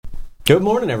Good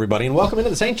morning, everybody, and welcome into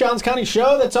the St. Johns County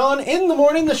Show that's on in the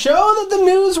morning, the show that the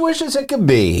news wishes it could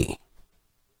be.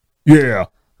 Yeah.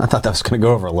 I thought that was going to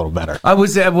go over a little better. I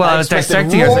was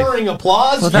dissecting. Roaring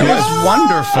applause. Well, that was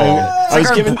wonderful.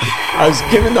 I was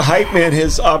giving the hype man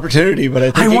his opportunity, but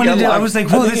I think I was like,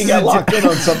 "Whoa, he got locked in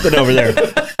on something over there."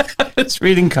 Just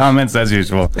reading comments as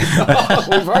usual.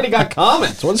 We've already got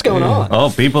comments. What's going on?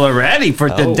 Oh, people are ready for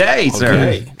today, sir.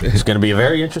 Okay. It's going to be a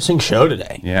very interesting show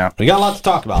today. Yeah. We got a lot to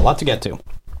talk about, a lot to get to.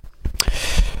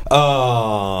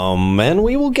 And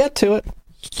we will get to it.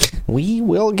 We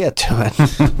will get to it.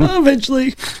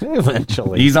 Eventually.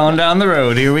 He's on down the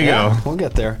road. Here we go. We'll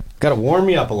get there. Got to warm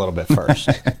you up a little bit first.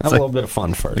 Have a little bit of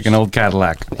fun first. Like an old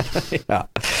Cadillac. Yeah.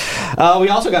 We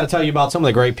also got to tell you about some of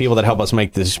the great people that help us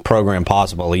make this program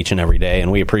possible each and every day,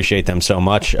 and we appreciate them so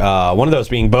much. One of those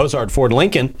being Bozard Ford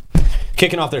Lincoln,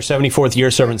 kicking off their 74th year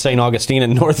serving St. Augustine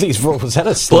in Northeast. Was that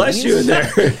a sneeze? Bless you in there.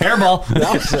 Hairball.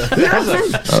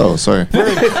 Oh, sorry.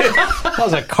 That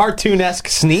was a cartoon-esque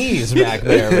sneeze back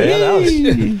there, man. That was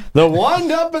the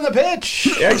wind up and the pitch.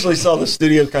 I actually saw the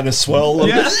studio kind of swell a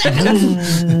little bit.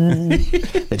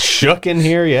 It shook in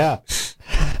here, yeah.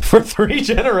 For 3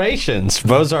 generations,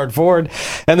 Bozard Ford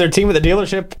and their team at the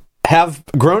dealership have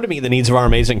grown to meet the needs of our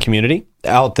amazing community.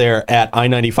 Out there at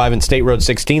I-95 and State Road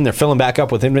 16, they're filling back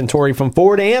up with inventory from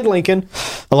Ford and Lincoln,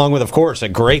 along with, of course, a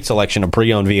great selection of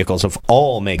pre-owned vehicles of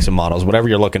all makes and models. Whatever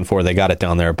you're looking for, they got it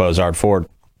down there at Bozard Ford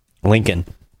Lincoln.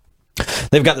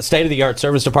 They've got the state-of-the-art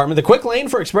service department, the quick lane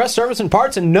for express service and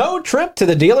parts, and no trip to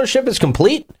the dealership is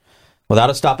complete without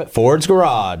a stop at Ford's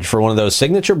Garage for one of those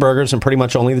signature burgers and pretty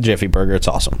much only the Jiffy Burger. It's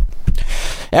awesome.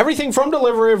 Everything from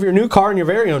delivery of your new car in your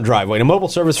very own driveway to mobile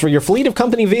service for your fleet of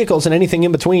company vehicles and anything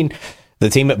in between. The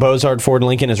team at Bozard Ford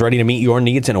Lincoln is ready to meet your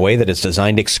needs in a way that is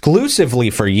designed exclusively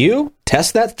for you.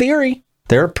 Test that theory.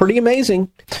 They're pretty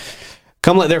amazing.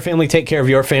 Come let their family take care of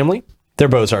your family. They're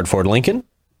Bozard Ford Lincoln,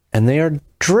 and they are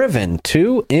driven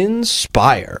to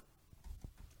inspire.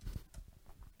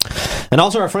 And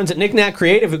also our friends at Knick-Knack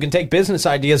Creative, who can take business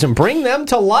ideas and bring them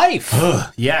to life.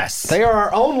 Yes. They are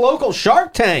our own local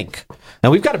Shark Tank. Now,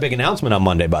 we've got a big announcement on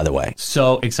Monday, by the way.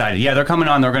 So excited. Yeah, they're coming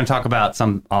on. They're going to talk about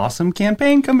some awesome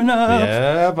campaign coming up.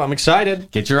 Yep, I'm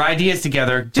excited. Get your ideas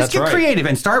together. Just That's get creative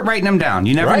and start writing them down.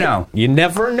 You never know. You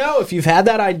never know. If you've had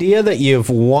that idea that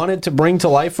you've wanted to bring to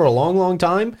life for a long, long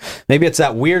time, maybe it's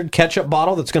that weird ketchup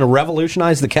bottle that's going to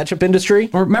revolutionize the ketchup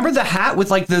industry. Or remember the hat with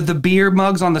like the beer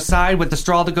mugs on the side with the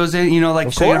straw that goes in, like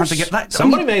of so you don't have course. to get that.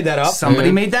 Somebody made that up.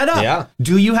 Somebody made that up. Yeah.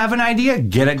 Do you have an idea?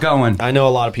 Get it going. I know a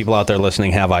lot of people out there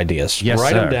listening have ideas. Yes,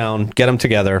 Write them down, get them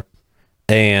together,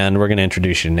 and we're going to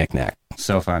introduce you to Knick-Knack.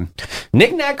 So fun.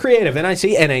 Knick-Knack Creative,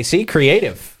 N-I-C-N-A-C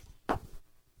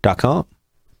Creative.com.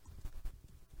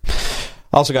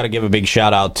 Also got to give a big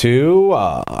shout out to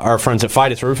our friends at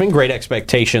Fidus Roofing, Great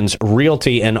Expectations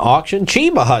Realty and Auction,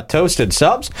 Chiba Hut Toasted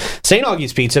Subs, St.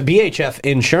 Augie's Pizza, BHF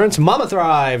Insurance,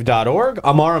 MamaThrive.org,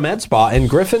 Amara Med Spa, and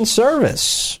Griffin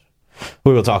Service.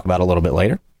 We will talk about a little bit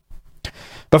later.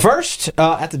 But first,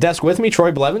 at the desk with me,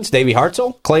 Troy Blevins, Davey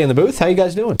Hartzell, Clay in the booth. How you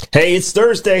guys doing? Hey, it's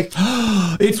Thursday.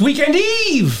 It's weekend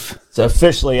eve. It's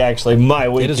officially actually my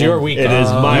weekend. It is your weekend. It is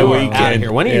my weekend. Out of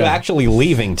here. When are you actually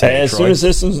leaving today, As Troy?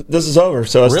 soon as this is over,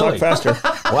 so let's Really? talk faster.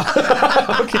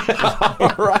 Okay.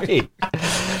 All right.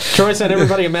 Troy sent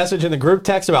everybody a message in the group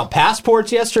text about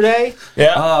passports yesterday.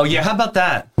 Yeah. Oh, yeah. How about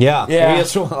that? Yeah. Yeah.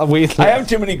 We I have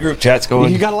too many group chats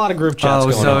going. You got a lot of group chats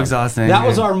going so on. exhausting. That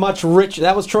was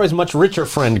that was Troy's much richer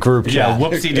friend group Yeah, chat.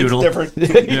 whoopsie doodle. It's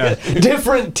different. Yeah.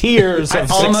 Different tiers I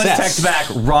of almost success. text back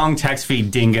wrong text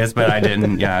feed dingus, but I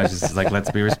didn't. Yeah, I was just like, let's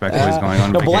be respectful. He's going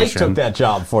on No, vacation. Blake took that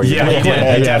job for you. Yeah, he did. Yeah, He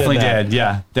yeah, definitely that. did.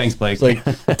 Yeah. Thanks, Blake.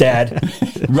 It's like, Dad.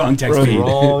 Wrong text feed.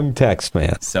 Wrong text,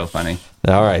 man. So funny.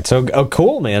 All right. So,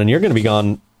 cool, man. And you're going to be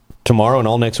gone tomorrow and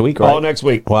all next week, right? All next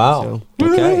week. Wow. So,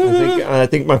 Okay. I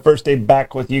think my first day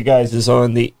back with you guys is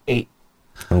on the 8th.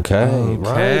 Okay.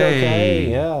 Right. Okay.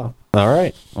 Yeah. All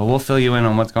right. Well, we'll fill you in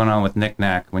on what's going on with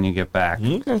Knick-Knack when you get back.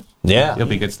 Okay. Yeah. It'll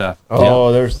be good stuff.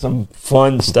 Oh, there's some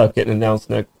fun stuff getting announced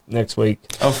next week.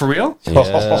 Oh, for real? Yeah.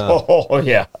 Oh,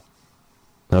 yeah.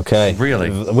 Okay. Really?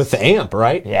 With the amp,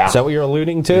 right? Yeah. Is that what you're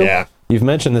alluding to? Yeah. You've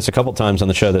mentioned this a couple times on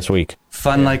the show this week.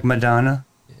 Fun like Madonna?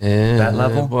 That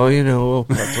level? Well, we'll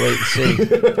have to wait and see.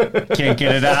 Can't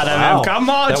get it out of Wow. him. Come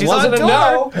on, That she's wasn't on a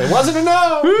no. tour. It wasn't a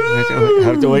no.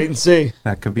 Have to wait and see.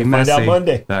 That could be Find messy. out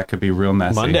Monday. That could be real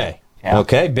messy. Monday. Yeah.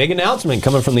 Okay. Big announcement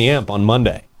coming from the amp on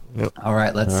Monday. All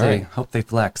right, let's All see. right. Hope they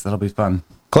flex. That'll be fun.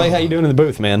 Clay, how you doing in the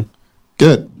booth, man?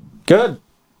 Good. Good.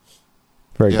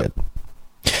 Very Yep. good.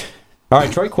 All right,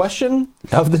 Troy, question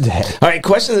of the day. All right,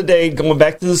 question of the day, going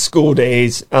back to the school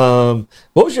days. What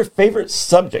was your favorite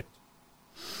subject?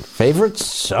 Favorite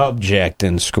subject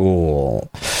in school?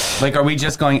 Like, are we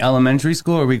just going elementary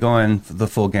school, or are we going the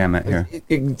full gamut here?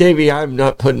 Davey, I'm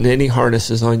not putting any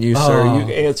harnesses on you, sir. You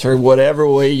can answer whatever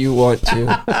way you want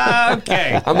to.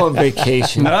 Okay. I'm on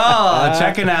vacation. Oh,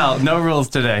 checking out. No rules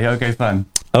today. Okay, fun.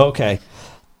 Okay.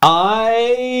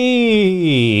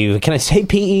 Can I say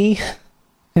PE?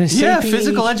 Can I say Yeah, PE?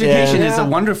 physical education is Yeah. a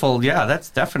wonderful. Yeah, that's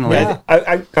definitely. Yeah.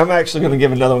 I'm actually going to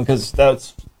give another one because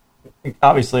that's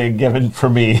obviously a given for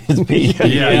me. Is PE.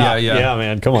 Yeah. Yeah,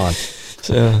 man, come on.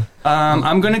 So,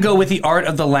 I'm going to go with the art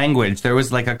of the language. There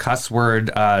was like a cuss word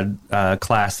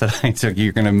class that I took.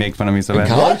 You're going to make fun of me so bad.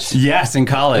 college? Yes, in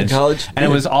college. In college? And it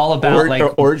was all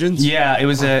about origins? Yeah, it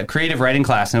was a creative writing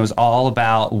class, and it was all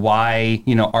about why,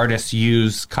 artists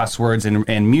use cuss words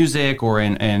in music or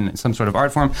in some sort of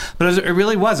art form. But it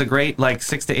really was a great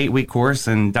 6 to 8 week course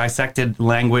and dissected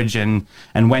language and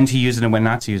when to use it and when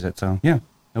not to use it. So, yeah,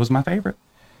 it was my favorite.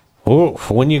 Ooh,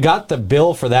 when you got the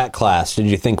bill for that class, did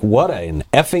you think, what an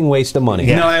effing waste of money?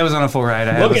 No, I was on a full ride.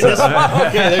 Look at this.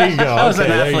 Okay, there you go. I was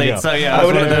Okay, an there you athlete, go. so yeah, it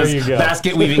was one of There those you go.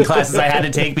 basket weaving classes I had to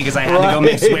take because I had to go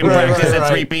make swim Right, practice right, at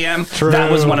 3 right. p.m. True.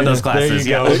 That was one of those classes. There you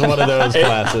go. Yeah. It was one of those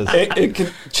classes.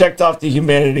 it checked off the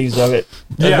humanities of it.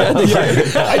 Yeah.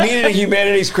 I needed a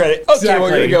humanities credit. Okay, Exactly. we're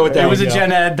going to go with that. It was a one.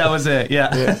 gen ed. That was it.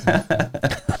 Yeah.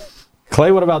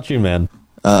 Clay, what about you, man?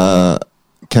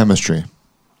 Chemistry.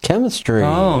 Chemistry.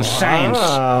 Oh, science.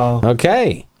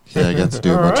 Okay. Yeah, I got to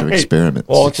do a bunch of Alright. experiments.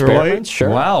 Walter Experiments, White. sure.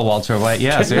 Wow, Walter White.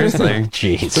 Yeah, seriously.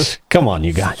 Jeez. Come on,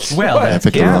 you guys. Well, that's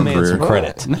Epic Give long a man some career.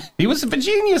 credit. he was a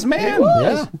genius, man.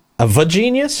 Yeah. A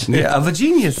vagenius? Yeah, a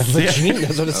genius. Vagenius?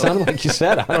 That's what it sounded like you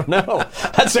said. I don't know.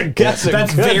 That's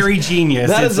That's very genius.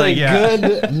 That It's is a like, yeah.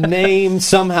 good name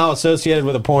somehow associated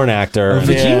with a porn actor. A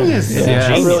genius.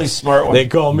 Yeah. A really smart one. They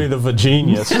call me the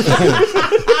vagenius.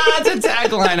 It's a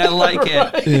tagline. I like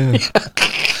it.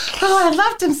 Oh, I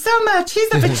loved him so much. He's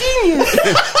a genius.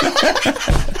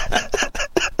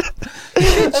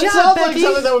 Good It sounds like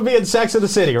something that would be in Sex and the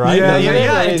City, right? Yeah,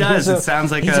 it does. It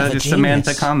sounds like he's a a genius.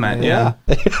 Samantha comment. Yeah.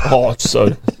 Oh, so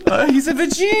He's a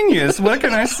genius. What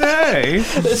can I say?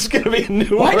 This is going to be a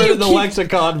new Why word do you in the keep-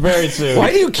 lexicon very soon.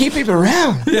 why do you keep him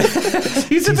around?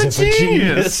 He's a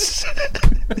genius.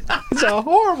 He's a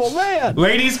horrible man.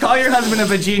 Ladies, call your husband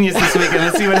a genius this week and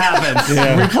let's see what happens.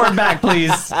 Report back,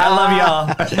 please. I love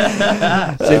y'all.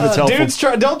 See if it's helpful. Dudes,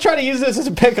 don't try to use this as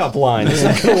a pickup line. This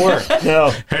isn't going to work.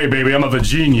 No. Hey, baby, I'm a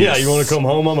genius. Yeah, you want to come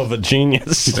home? I'm a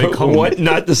genius. What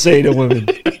not to say to women?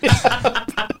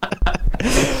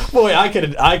 Boy, I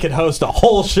could host a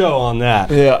whole show on that.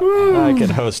 Yeah. I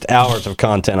could host hours of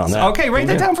content on that. Okay, write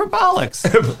that down for bollocks.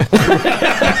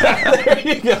 There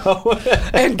you go.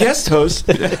 And guest host.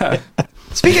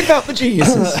 Speaking about the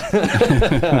geniuses.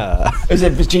 Is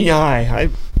it Virginia High?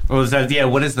 What was that? Yeah,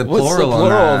 what is the What's the plural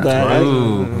plural on of that? that?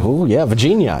 Ooh. Oh, yeah,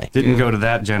 Virginia. Didn't go to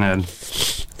that, Gen Ed.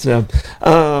 So,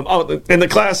 in the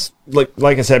class, like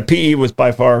I said, PE was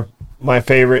by far my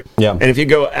favorite. Yeah. And if you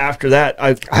go after that,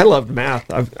 I loved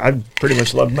math. I've pretty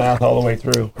much loved math all the way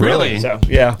through. Really? So,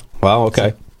 yeah. Wow,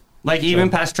 okay. Like even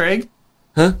past Treg?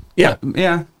 Huh? Yeah.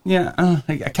 Yeah.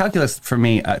 Calculus for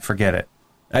me, forget it.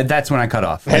 That's when I cut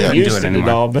off. I I couldn't do used it to anymore.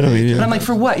 it all, but I mean, And I'm like,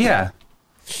 for what? Yeah.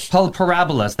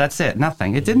 Parabolas. That's it.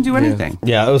 Nothing. It didn't do anything.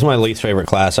 Yeah, it was my least favorite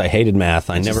class. I hated math.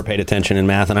 I never paid attention in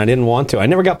math, and I didn't want to. I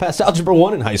never got past Algebra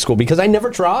 1 in high school because I never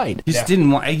tried. You just didn't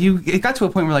want. It got to a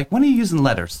point where like, when are you using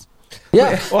letters?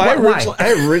 Yeah. well,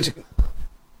 I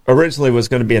originally was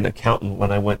going to be an accountant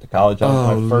when I went to college. That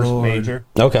was my first major.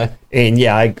 Okay. And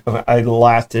yeah, I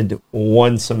lasted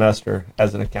one semester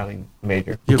as an accounting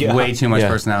major. You have way too much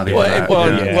personality for that.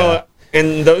 Well,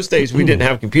 in those days we didn't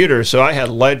have computers, so I had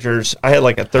ledgers. I had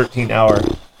like a 13-hour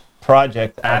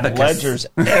project of Abacus. ledgers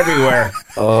everywhere.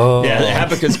 Oh, yeah, the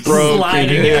abacus broke.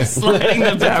 Sliding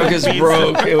them The abacus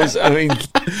broke. It was,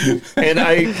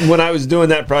 and when I was doing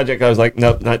that project, I was like,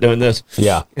 nope, not doing this.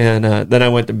 Yeah. And then I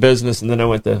went to business, and then I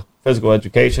went to physical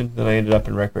education. Then I ended up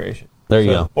in recreation. There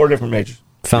you go. 4 different majors.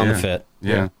 Found the fit.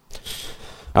 Yeah.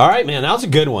 All right, man. That was a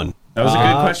good one. That was a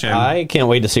good question. I can't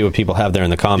wait to see what people have there in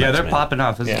the comments. Yeah, they're man. popping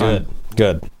off. This is Good. fun.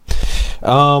 Good.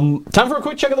 Time for a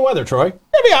quick check of the weather, Troy.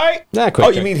 Maybe I. Yeah, quick Oh,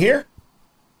 check. you mean here?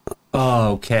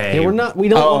 Okay. Yeah, we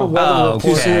don't want to weather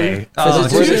report. Okay. This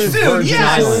is Too Virgin soon.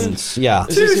 Yes. Islands. Yeah.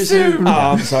 Too soon. Oh,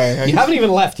 I'm sorry. You haven't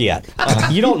even left yet.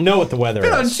 You don't know what the weather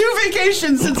Been on is. 2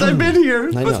 vacations since I've been here.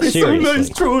 It's I supposed know, to be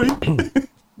so nice, seriously.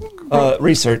 Troy.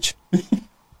 Research.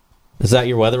 Is that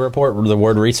your weather report? The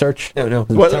word research? No. Telling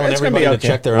Well, it's gonna everybody be to okay.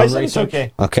 check their I own said it's research?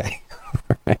 okay. Okay.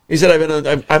 He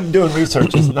said I'm doing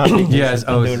research. It's not me. Yes.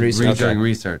 I'm doing research. Doing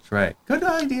research. Right. Good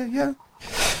idea. Yeah.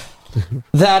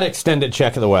 That extended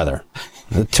check of the weather.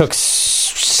 It took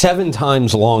 7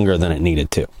 times longer than it needed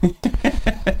to.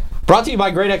 Brought to you by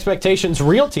Great Expectations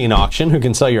Realty and Auction, who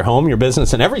can sell your home, your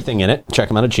business, and everything in it. Check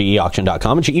them out at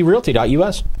geauction.com and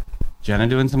gerealty.us. Jenna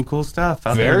doing some cool stuff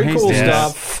out there. Very in cool Hastings.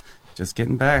 stuff. Just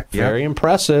getting back. Very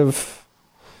impressive.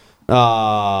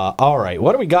 All right,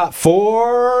 what do we got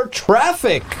for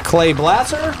traffic, Clay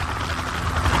Blasser?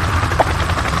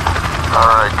 All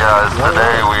right, guys.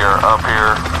 Today we are up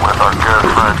here with our good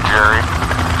friend Jerry.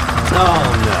 Oh,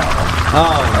 no.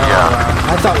 Oh, no.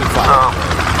 Yeah. I thought we So, found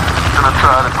gonna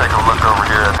try to take a look over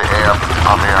here at the amp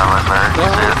on the island there. You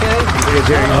see it? okay.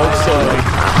 Jerry, hope so.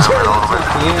 Zoom in a little bit.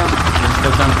 Yeah.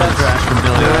 Still done for trash from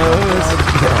Billy Idol.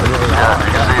 Yeah,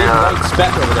 you can see, White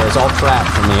speck over there is all trash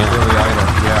from the end. Billy Idol.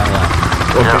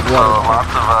 yeah, so lots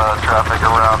of traffic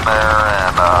around there,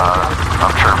 and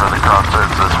I'm sure for the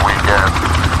concerts this weekend.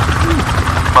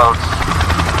 Boats.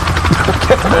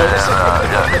 And,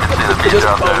 yeah, you can see the beach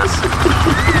out there.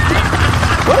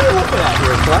 What are you looking at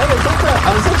here, Clay? Is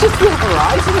that just the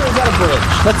horizon, or is that a bridge?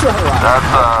 That's the horizon. That's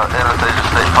Anastasia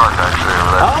State Park, actually,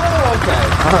 over there. Oh, okay.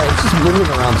 All right, it's just moving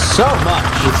around so much.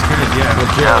 It's good, yeah.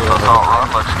 With Yeah, Jerry so over Salt there. Run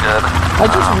looks good. I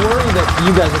just worry that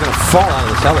you guys are going to fall out of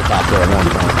this helicopter at one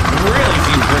point. Really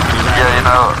seems good to be back. Yeah, you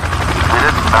know, we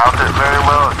didn't mount it very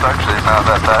well. It's actually not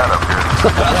that bad up here.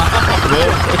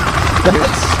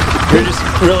 You're just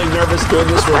really nervous doing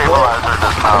this report. Stabilizer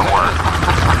does not work.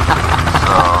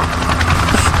 So,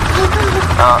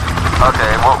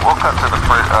 okay, we'll cut to the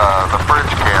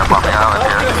fridge camp on the island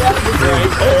here.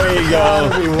 There you go.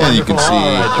 And you can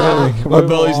see. My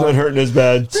belly's not hurting as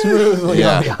bad. Smoothly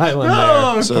on the Yeah. island there.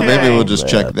 Oh, So maybe we'll just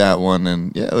check that one,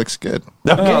 and yeah, it looks good.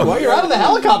 Okay, well, you're out of the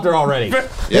helicopter already.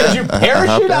 Yeah, Did you I parachute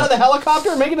hopped out of the helicopter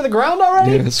and make it to the ground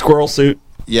already? Yeah, squirrel suit.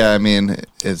 Yeah, I mean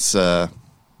it's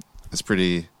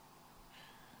pretty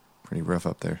rough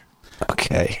up there.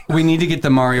 Okay. We need to get the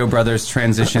Mario Brothers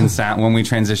transition sound when we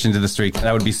transition to the street.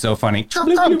 That would be so funny.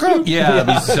 Yeah, that'd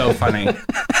be so funny.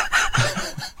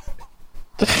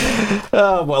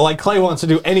 Well, like Clay wants to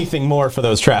do anything more for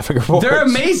those traffic reports. They're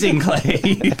amazing, Clay.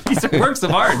 These are works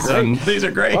of art, son. These are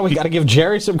great. Well, we got to give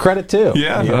Jerry some credit too.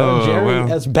 Yeah. You know, Oh, Jerry, wow.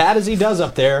 as bad as he does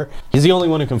up there, he's the only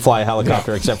one who can fly a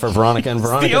helicopter except for Veronica. And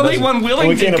Veronica The only doesn't- one willing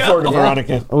We to can't go. afford a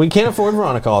Veronica. We can't afford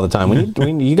Veronica all the time.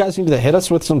 You guys need to hit us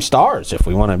with some stars if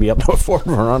we want to be able to afford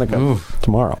Veronica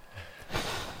tomorrow.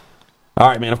 All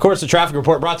right, man. Of course, the traffic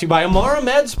report brought to you by Amara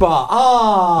Med Spa.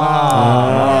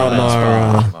 Amara Med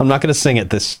Spa. I'm not going to sing it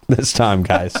this time,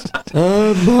 guys.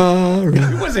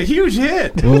 It was a huge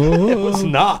hit. It was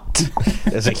not.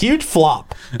 It's a huge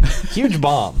flop. Huge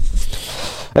bomb.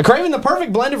 Craving the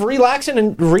perfect blend of relaxation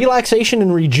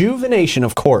and rejuvenation,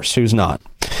 of course. Who's not?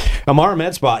 Amara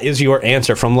Med Spa is your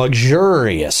answer. From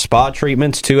luxurious spa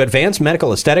treatments to advanced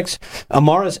medical aesthetics,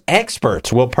 Amara's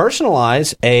experts will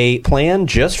personalize a plan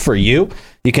just for you.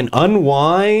 You can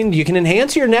unwind. You can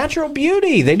enhance your natural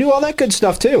beauty. They do all that good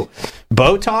stuff, too.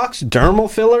 Botox,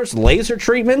 dermal fillers, laser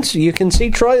treatments. You can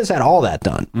see Troy has had all that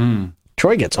done.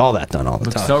 Troy gets all that done all the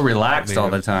time. So relaxed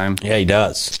all the time. Yeah, he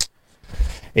does.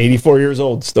 84 years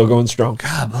old, still going strong.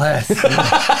 God bless.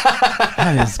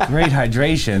 That is great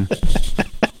hydration.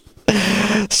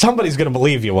 Somebody's going to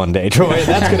believe you one day, Troy.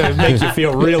 That's going to make you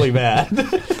feel really bad.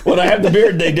 When I have the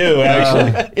beard, they do,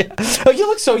 actually. Oh, you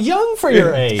look so young for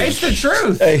your age. It's the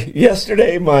truth. Hey,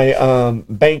 yesterday, my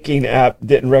banking app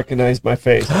didn't recognize my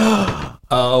face.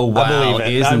 Oh, wow. believe it. I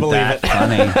Isn't believe that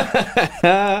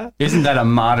funny? Isn't that a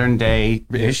modern day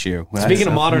issue? That's Speaking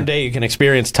of so modern funny. day, you can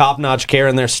experience top-notch care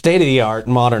in their state-of-the-art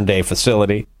modern day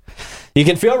facility. You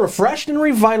can feel refreshed and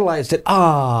revitalized at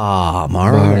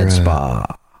Amara Med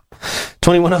Spa.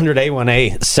 2100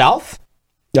 A1A South.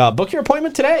 Book your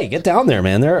appointment today. Get down there,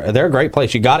 man. They're a great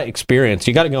place. You got to experience.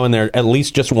 You got to go in there at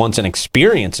least just once and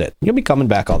experience it. You'll be coming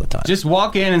back all the time. Just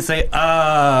walk in and say,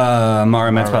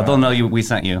 Mara Med Spa. They'll know we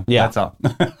sent you. Yeah. That's all.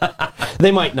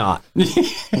 They might not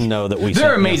know that we. They're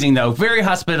sent amazing, though. Very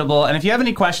hospitable. And if you have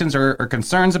any questions or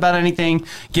concerns about anything,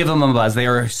 give them a buzz. They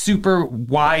are super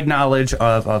wide knowledge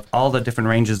of all the different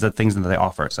ranges of things that they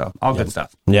offer. So all good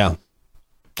stuff. them. Yeah.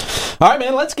 All right,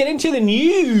 man. Let's get into the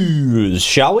news,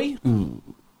 shall we?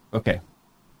 Okay.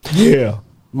 Yeah. A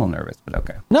little nervous, but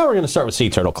okay. No, we're going to start with sea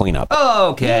turtle cleanup.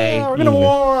 Okay. Yeah, we're going to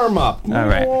warm up. All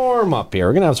right. Warm up here.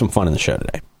 We're going to have some fun in the show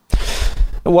today.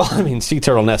 Well, I mean, sea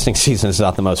turtle nesting season is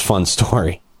not the most fun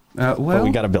story. But Well, we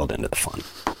got to build into the fun.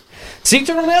 Sea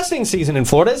turtle nesting season in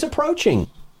Florida is approaching.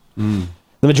 The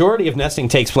majority of nesting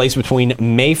takes place between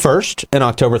May 1st and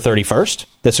October 31st.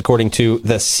 This according to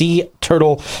the Sea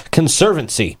Turtle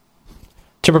Conservancy.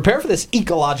 To prepare for this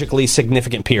ecologically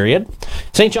significant period,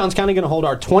 St. Johns County going to hold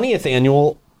our 20th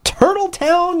annual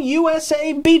Turtletown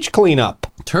USA Beach Cleanup.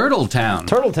 Turtle Town.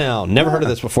 Turtletown. Never heard of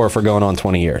this before for going on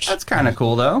 20 years. That's kind of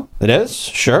cool, though. It is?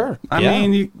 Sure. I Yeah.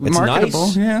 mean, it's marketable.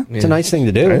 nice. Yeah. It's a nice thing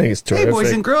to do. I think it's terrific. Hey,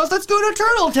 boys and girls, let's go to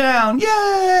Turtle Town.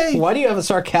 Yay! Why do you have a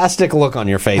sarcastic look on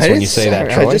your face I when you just- say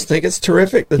that, Troy? I just think it's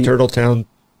terrific, the Turtletown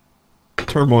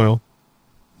turmoil.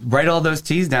 Write all those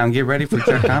T's down. Get ready for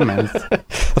your comments.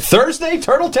 Thursday,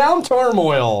 Turtletown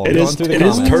turmoil. It Going is through the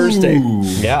comments. Thursday.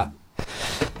 Yeah.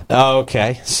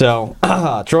 Okay, so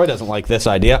Troy doesn't like this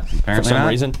idea for Apparently some not.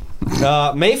 reason.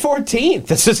 May 14th,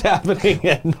 this is happening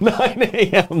at 9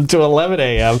 a.m. to 11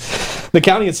 a.m. The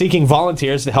county is seeking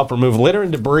volunteers to help remove litter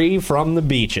and debris from the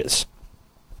beaches.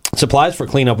 Supplies for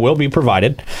cleanup will be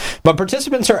provided, but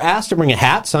participants are asked to bring a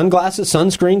hat, sunglasses,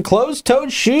 sunscreen,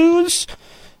 closed-toed shoes,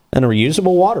 and a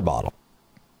reusable water bottle.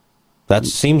 That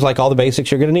seems like all the basics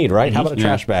you're going to need, right? How about a Yeah.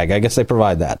 trash bag? I guess they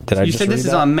provide that. Did I You just said read this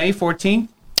is that? on May 14th?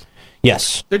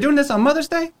 Yes. They're doing this on Mother's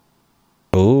Day?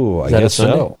 Ooh, I that a guess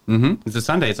Sunday? so. Mm-hmm. It's a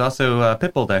Sunday. It's also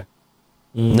Pitbull Day.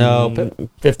 No,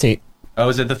 15th. Oh,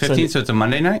 is it the 15th? Sunday. So it's a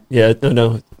Monday night? Yeah,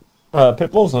 no.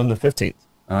 Pitbull's on the 15th.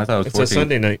 Oh, I thought it was It's 14th. a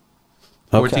Sunday night.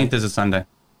 14th is a Sunday.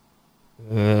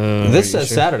 This says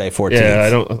Saturday 14th.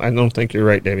 Yeah, I don't think you're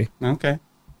right, Davey. Okay.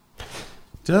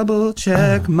 Double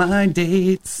check my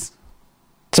dates.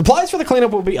 Supplies for the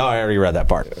cleanup will be... Oh, I already read that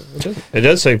part. It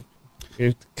does say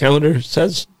your calendar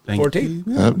says Thank 14th.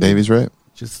 you. Oh, Davey's right.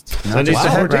 Just Sunday's just the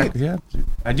a head 14th. wreck. Yeah.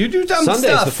 I do dumb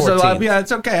Sunday's stuff. the So 14th. yeah,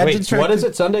 it's okay. I Wait, did try what to- is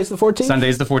it? Sunday's the 14th?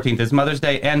 Sunday's the 14th. It's Mother's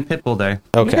Day and Pitbull Day.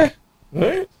 Okay. All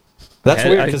right. That's I-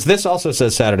 weird I- because this also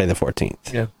says Saturday the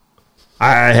 14th. Yeah.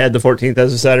 I had the 14th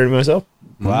as a Saturday myself.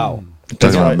 Wow.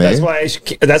 Talking about May?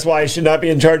 That's why I should not be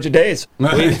in charge of days.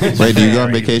 Wait, do you go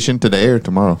on vacation today or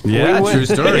tomorrow? Yeah, We went- true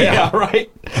story. Yeah, right.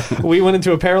 We went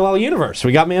into a parallel universe.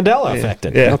 We got Mandela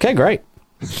affected. Yeah. Okay, great.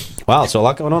 Wow, so a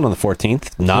lot going on the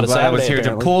 14th. Not a Glad Saturday. I was here to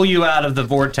apparently. pull you out of the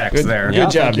vortex there. Yeah,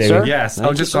 Good job, thank you, David. sir. Yes. Thank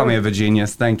Oh, you, just call sir. me a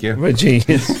genius. Thank you. A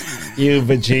genius. You,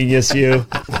 a genius, you.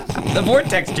 The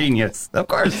vortex genius. Of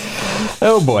course.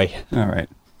 Oh, boy. All right.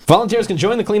 Volunteers can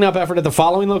join the cleanup effort at the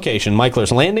following location: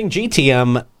 Michler's Landing,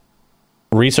 GTM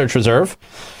Research Reserve,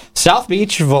 South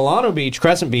Beach, Volano Beach,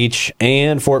 Crescent Beach,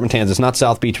 and Fort Matanzas. Not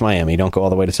South Beach, Miami. Don't go all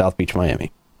the way to South Beach,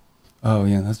 Miami. Oh,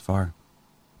 yeah, that's far.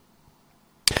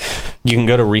 You can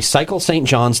go to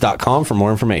recyclestjohns.com for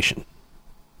more information.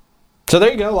 So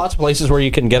there you go. Lots of places where you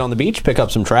can get on the beach, pick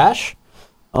up some trash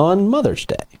on Mother's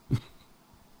Day.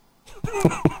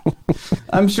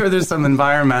 I'm sure there's some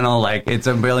environmental, it's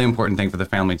a really important thing for the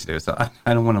family to do. So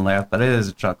I don't want to laugh, but it is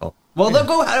a chuckle. Well, they'll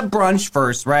go have brunch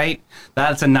first, right?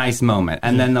 That's a nice moment.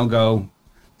 And then they'll go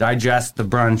digest the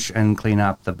brunch and clean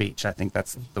up the beach. I think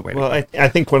that's the way to Well, go. I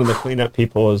think one of the cleanup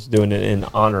people is doing it in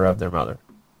honor of their mother.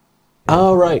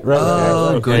 Oh, right.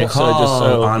 Oh, good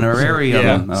call. Honorarium.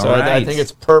 Yeah. All So I right. think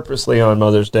it's purposely on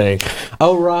Mother's Day.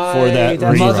 Oh, right. For that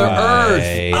That's reason. Mother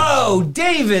right. Earth. Oh,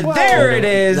 David, there it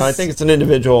is. No, I think it's an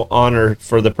individual honor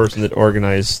for the person that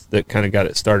organized, that kind of got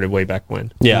it started way back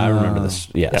when. Yeah, I remember this.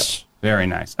 Yes. Very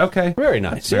nice. Okay. Very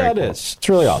nice. Very Yeah, cool. it is. It's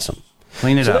really awesome.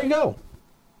 Clean it So up there you go.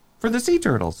 for the sea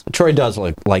turtles. Troy does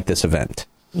like this event.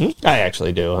 I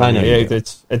actually do. I know mean, you do.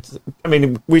 it's. I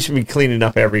mean, we should be cleaning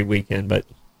up every weekend, but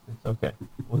it's okay.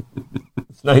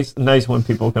 It's nice when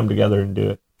people come together and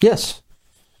do it. Yes.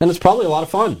 And it's probably a lot of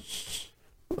fun.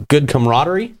 Good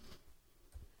camaraderie.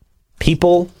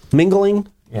 People mingling.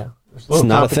 Yeah, there's It's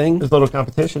not a thing? There's a little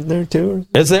competition there too.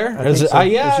 Is there? I Is think it? so.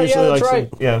 Yeah, There's yeah, usually that's some-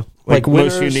 right. yeah, Like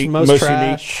winners, most unique, most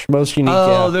trash, most unique.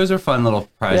 Oh, Yeah. those are fun little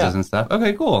prizes Yeah. and stuff.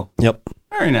 Okay, cool. Yep.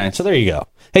 Very nice. So there you go.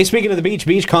 Hey, speaking of the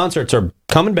beach concerts are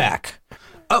coming back.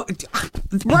 Oh,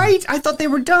 right. I thought they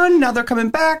were done. Now they're coming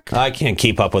back. I can't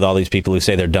keep up with all these people who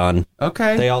say they're done.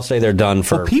 Okay. They all say they're done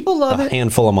for Well, people love a it.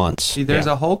 handful of months. See, there's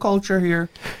a whole culture here.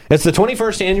 It's the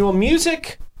 21st annual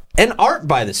Music and Art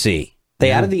by the Sea. They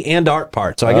added the and art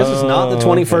part, so I guess it's not the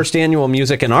 21st annual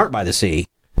Music and Art by the Sea.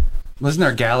 Wasn't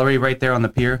there a gallery right there on the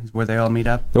pier where they all meet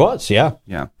up? It was, yeah.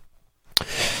 Yeah.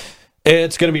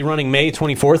 It's going to be running May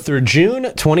 24th through June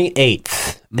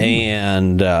 28th.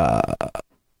 And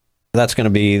that's going to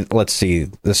be, let's see.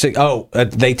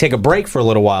 They take a break for a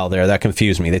little while there. That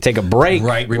confused me. They take a break.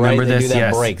 Right, remember They this? do that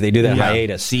Yes. break. They do that Yeah.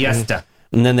 hiatus. Siesta.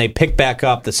 And then they pick back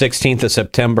up the 16th of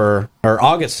September, or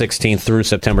August 16th through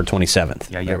September 27th.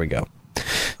 Yeah. There we go.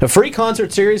 A free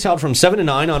concert series held from 7 to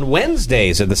 9 on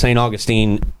Wednesdays at the St.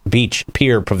 Augustine Beach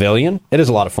Pier Pavilion. It is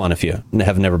a lot of fun if you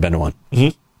have never been to one.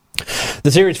 Mm-hmm.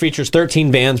 The series features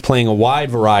 13 bands playing a wide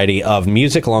variety of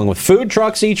music along with food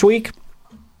trucks each week.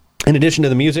 In addition to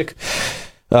the music,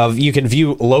 you can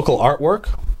view local artwork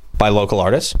by local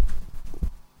artists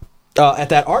at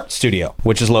that art studio,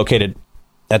 which is located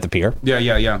at the pier.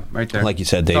 Yeah, right there. Like you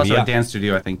said, It's Davey. also Yeah. a dance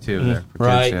studio, I think, too. There for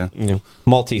Right. kids, yeah.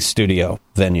 Multi-studio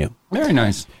venue. Very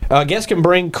nice. Guests can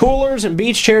bring coolers and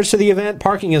beach chairs to the event.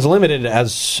 Parking is limited,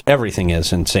 as everything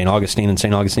is in St. Augustine and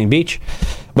St. Augustine Beach.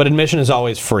 But admission is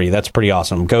always free. That's pretty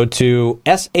awesome. Go to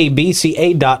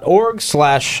sabca.org/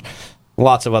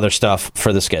 lots of other stuff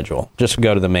for the schedule. Just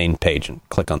go to the main page and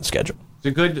click on the schedule.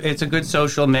 It's a good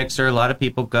social mixer. A lot of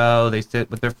people go. They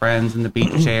sit with their friends in the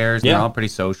beach chairs. Yeah. They're all pretty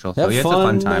social. So Have it's fun. a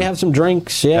fun time. They have some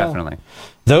drinks. Yeah. Definitely.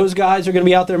 Those guys are going to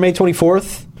be out there May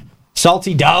 24th.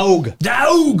 Salty Dog.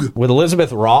 With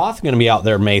Elizabeth Roth. Going to be out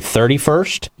there May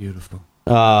 31st. Beautiful.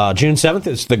 June 7th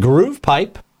is The Groove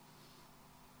Pipe.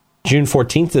 June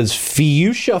 14th is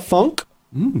Fuchsia Funk.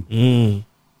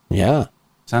 Yeah.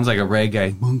 Sounds like a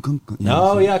reggae.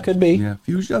 Oh, yeah, it could be. Yeah,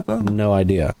 fuchsia funk. No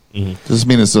idea. Does this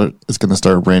mean it's going to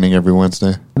start raining every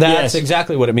Wednesday? That's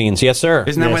exactly what it means. Yes, sir.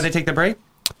 Isn't that why they take the break?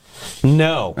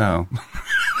 No. Oh.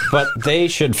 But they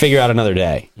should figure out another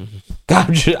day.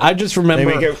 God, I just remember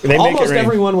They make it almost rain.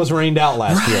 everyone was rained out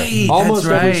last year. Almost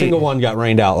that's every right. single one got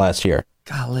rained out last year.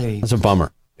 Golly. That's a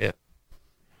bummer. Yeah.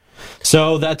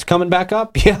 So that's coming back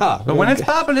up? Yeah. But when it's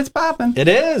popping, it's popping. It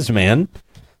is, man.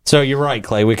 So you're right,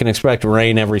 Clay. We can expect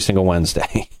rain every single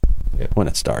Wednesday when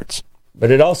it starts.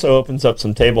 But it also opens up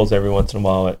some tables every once in a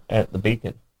while at the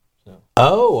Beacon.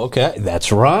 Oh, okay.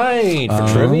 That's right. For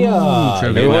trivia.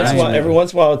 trivia. Every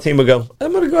once in a while, a team will go,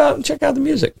 I'm going to go out and check out the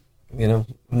music. And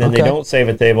then they don't save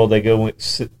a table. They go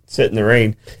sit in the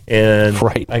rain, and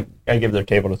Right. I give their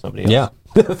table to somebody else.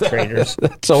 Yeah. Trainers.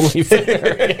 That's only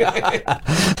fair.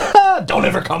 Don't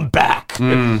ever come back.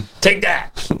 Take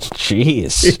that.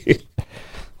 Jeez.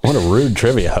 What a rude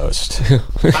trivia host.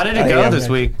 How did it go this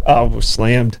week? Oh, we're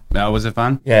slammed. Oh, was it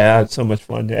fun? Yeah, it's so much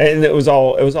fun. And it was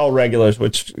all regulars,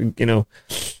 which,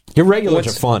 Your regulars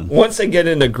are fun. Once they get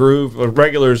in the groove,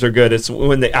 regulars are good. It's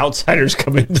when the outsiders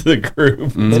come into the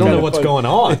groove. They don't know what's going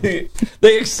on.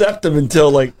 They accept them until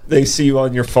they see you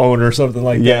on your phone or something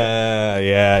like that.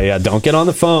 Yeah. Don't get on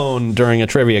the phone during a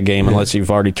trivia game unless you've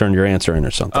already turned your answer in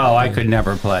or something. Oh, I could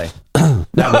never play.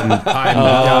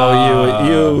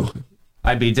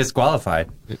 I'd be disqualified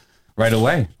right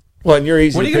away. Well, and you're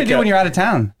easy. What are you going to do when you're out of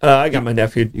town? I got my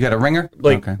nephew. You got a ringer?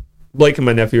 Blake and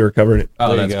my nephew are covering it.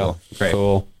 Oh, There you that's go. cool. Great.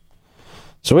 Cool.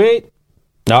 Sweet.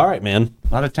 All right, man.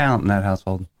 A lot of talent in that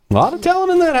household. A lot of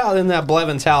talent in that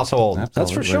Blevins household. That's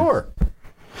for Absolutely. sure.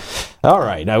 All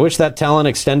right. I wish that talent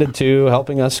extended to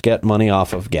helping us get money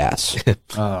off of gas.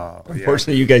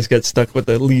 Unfortunately, you guys got stuck with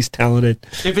the least talented.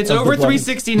 If it's over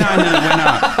 369, then it went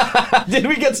up. Did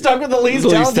we get stuck with the least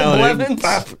talented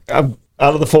Blevins? I'm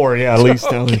out of the four, least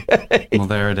talented. Well,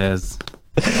 there it is.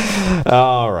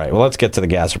 All right. Well, let's get to the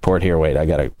gas report here. Wait,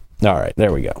 all right,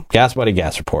 there we go. Gas Buddy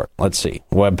gas report. Let's see.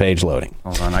 Web page loading.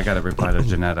 Hold on, I got to reply to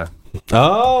Janetta.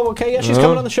 Oh, okay. Yeah, she's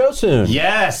coming on the show soon.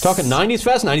 Yes. Talking 90s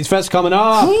Fest. 90s Fest coming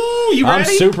up. Ooh, you I'm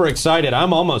ready? super excited.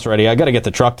 I'm almost ready. I got to get the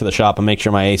truck to the shop and make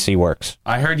sure my AC works.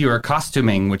 I heard you were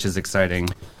costuming, which is exciting.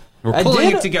 We're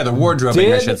pulling it together,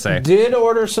 wardrobing, I should say. Did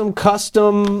order some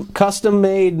custom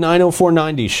made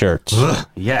 90490 shirts.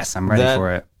 Yes, I'm ready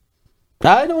for it.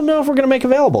 I don't know if we're going to make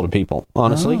available to people,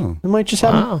 honestly. Oh. We might just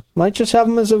have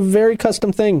them as a very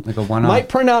custom thing. Like a one-off. Might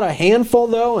print out a handful,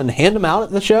 though, and hand them out at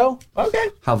the show. Okay.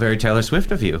 How very Taylor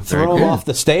Swift of you. Very Throw them good. off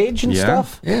the stage and Yeah.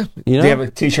 stuff. Yeah. You know? Do you have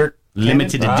a T-shirt?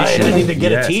 Limited I edition. need to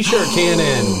get Yes. a T-shirt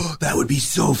cannon. That would be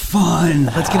so fun.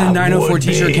 Let's get a 904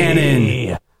 T-shirt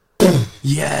cannon.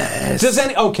 Yes.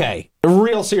 Okay, a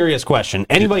real serious question.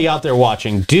 Anybody out there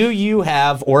watching, do you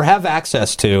have or have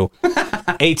access to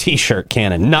a T-shirt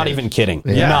cannon? Not even kidding.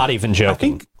 Yeah. Not even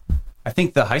joking. I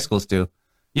think the high schools do.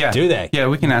 Yeah. Do they? Yeah,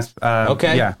 we can ask.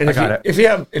 Okay. Yeah, And I got it. if you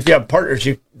have partners,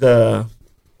 the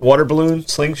water balloon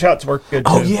slingshots work good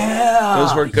too. Oh, yeah.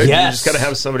 Those work good. Yes. You just got to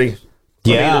have somebody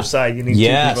on either side. You need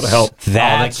two people to help.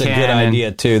 That's a good cannon.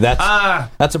 idea, too.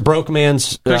 That's a broke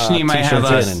man's Cushney might T-shirt have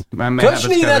us. cannon. Might have us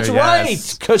Cushney, that's covered, right.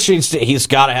 yes. Cushney's, he's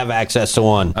got to have access to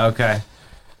one. Okay.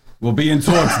 We'll be in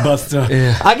talks, Buster.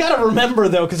 I got to remember,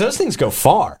 though, because those things go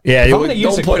far. Yeah, If you I'm gonna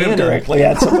use don't a point them cannon- directly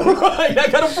at somebody. Right, I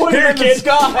got to point it in the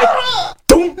sky.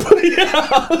 Don't put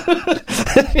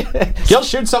it. You'll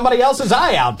shoot somebody else's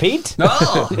eye out, Pete.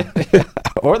 Oh.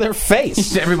 Or their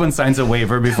face. Everyone signs a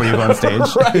waiver before you go on stage.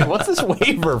 Right, what's this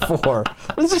waiver for?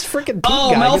 What is this freaking Pete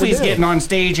Oh, guy gonna Melfi's do? getting on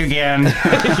stage again.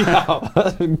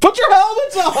 Put your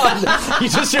helmets on! You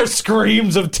just hear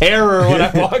screams of terror when I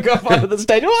walk up onto the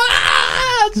stage.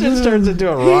 Ah! It just turns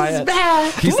into a riot.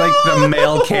 He's like the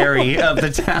male Carrie of the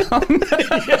town.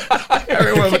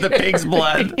 Everyone with the pig's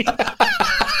blood.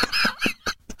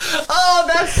 Oh,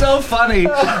 that's so funny.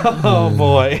 Oh,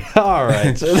 boy. All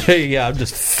right. So there you go. I'm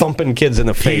just thumping kids in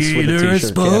the face with a T-shirt.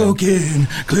 Spoken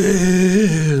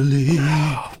clearly.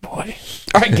 Oh, boy.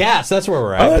 All right, gas. That's where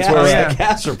we're at. that's where we're at.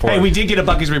 Gas report. Hey, we did get a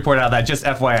Buc-ee's report out of that. Just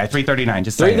FYI, $3.39.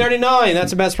 Just saying. $3.39.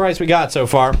 That's the best price we got so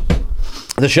far.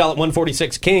 The Shell at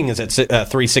 146 King is at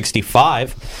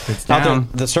 $3.65. It's down.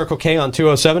 The Circle K on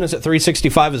 207 is at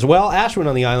 $3.65 as well. Ashwin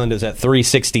on the Island is at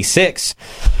 $3.66.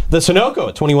 The Sunoco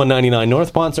at $21.99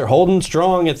 North Ponce are holding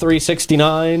strong at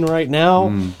 $3.69 right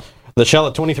now. The Shell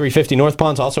at 2350 North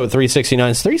Ponce also at $3.69.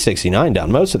 It's $3.69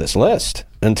 down most of this list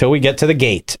until we get to the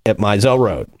gate at Mizell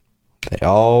Road. They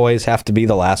always have to be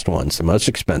the last ones, the most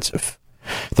expensive.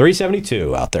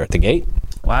 $3.72 out there at the gate.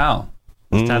 Wow.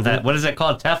 That, what is it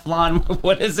called? Teflon?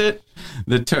 What is it?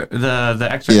 The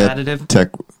extra additive?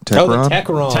 Techron. Oh, the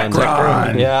Techron.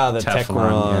 Techron. Yeah, the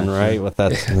Techron, yeah, right? With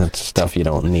that stuff you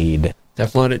don't need.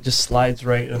 Teflon, it just slides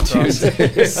right across.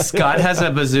 Scott has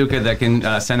a bazooka that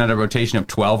can send out a rotation of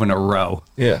 12 in a row.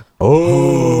 Yeah.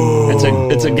 Oh.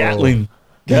 It's a Gatling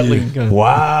gun.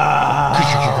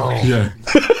 Wow. Yeah.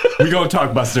 We go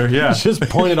talk, Buster. Yeah. Just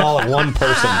point it all at one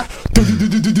person.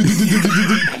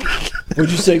 What'd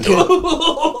you say, kid? But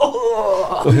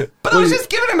I was just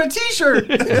giving him a T-shirt.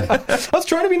 I was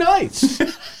trying to be nice.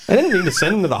 I didn't need to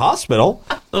send him to the hospital.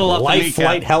 Life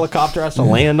flight helicopter has to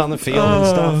land on the field and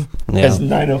stuff. Yeah. That's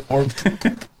 904.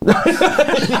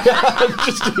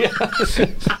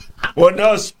 What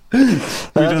knows?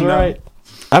 That's right.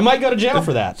 I might go to jail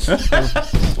for that.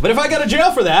 But if I go to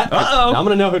jail for that, I'm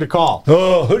going to know who to call.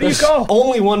 Oh, who do you call?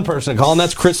 Only one person to call, and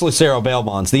that's Chris Lucero Bail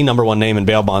Bonds, the number one name in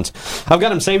bail bonds. I've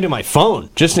got him saved in my phone,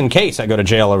 just in case I go to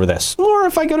jail over this, or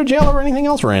if I go to jail over anything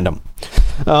else random.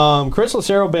 Chris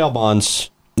Lucero Bail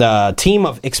Bonds, team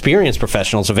of experienced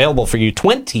professionals available for you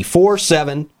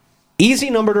 24/7. Easy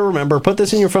number to remember. Put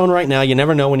this in your phone right now. You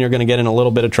never know when you're going to get in a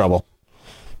little bit of trouble.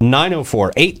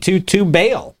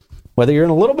 904-822-BAIL. Whether you're in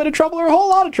a little bit of trouble or a whole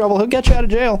lot of trouble, he'll get you out of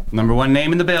jail. Number one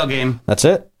name in the bail game. That's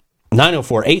it.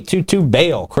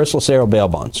 904-822-BAIL. Chris Lucero Bail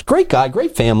Bonds. Great guy,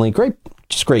 great family,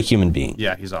 just great human being.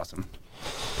 Yeah, he's awesome.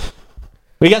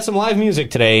 We got some live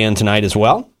music today and tonight as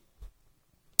well.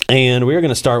 And we're going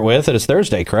to start with, it is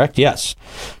Thursday, correct? Yes.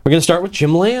 We're going to start with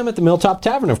Jim Lamb at the Milltop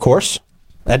Tavern, of course,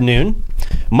 at noon.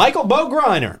 Michael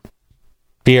Bogriner,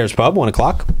 Pierre's Pub, 1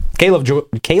 o'clock. Caleb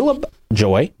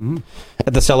Joy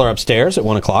at the Cellar Upstairs at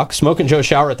 1 o'clock. Smoke and Joe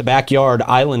Shower at the Backyard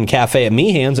Island Cafe at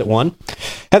Meehan's at 1.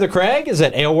 Heather Craig is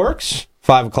at Aleworks,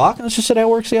 5 o'clock. I was just at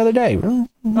Aleworks the other day.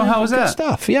 How was good that?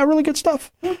 Stuff. Yeah, really good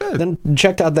stuff. Oh, good. Then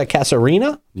checked out that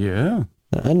Casarina. Yeah.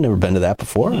 I'd never been to that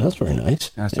before. That's very nice.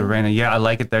 Casarina. Yeah, I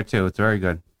like it there too. It's very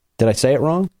good. Did I say it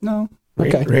wrong? No.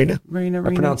 Okay. Raina.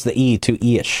 I pronounced the E to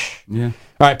E-ish. Yeah.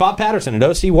 All right, Bob Patterson at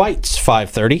O.C. White's,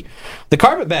 5:30. The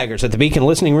Carpetbaggers at the Beacon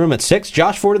Listening Room at 6.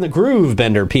 Josh Ford and the Groove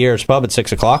Bender, Pierre's Pub at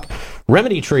 6 o'clock.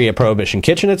 Remedy Tree at Prohibition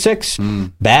Kitchen at 6.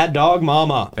 Bad Dog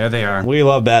Mama. There they are. We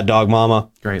love Bad Dog Mama.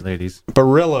 Great ladies.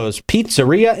 Barillo's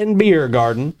Pizzeria and Beer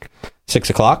Garden, 6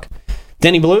 o'clock.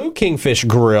 Denny Blue, Kingfish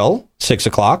Grill, 6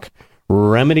 o'clock.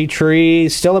 Remedy Tree,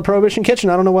 still at Prohibition Kitchen.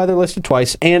 I don't know why they're listed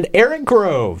twice. And Eric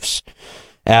Groves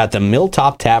at the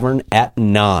Milltop Tavern at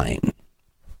 9.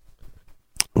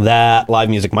 That live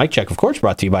music mic check, of course,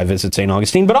 brought to you by Visit St.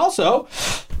 Augustine, but also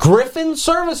Griffin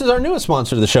Service is our newest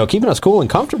sponsor of the show, keeping us cool and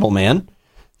comfortable, man.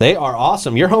 They are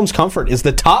awesome. Your home's comfort is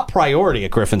the top priority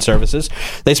at Griffin Services.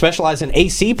 They specialize in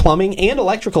AC, plumbing, and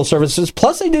electrical services,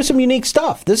 plus they do some unique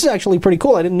stuff. This is actually pretty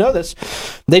cool. I didn't know this.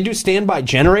 They do standby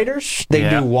generators, they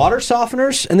do water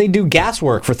softeners, and they do gas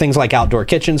work for things like outdoor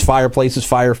kitchens, fireplaces,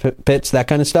 fire pits, that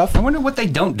kind of stuff. I wonder what they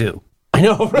don't do. I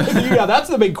know, right? Yeah, that's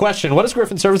the big question. What does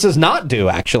Griffin Services not do,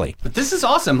 actually? But this is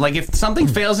awesome. Like, if something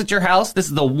fails at your house, this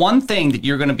is the one thing that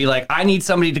you're going to be like, I need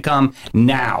somebody to come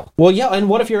now. Well, yeah, and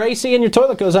what if your AC and your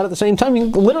toilet goes out at the same time? You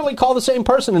can literally call the same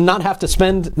person and not have to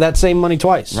spend that same money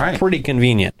twice. Right. Pretty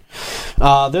convenient.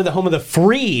 They're the home of the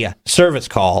free service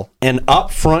call and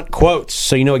upfront quotes,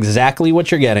 so you know exactly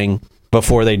what you're getting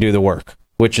before they do the work,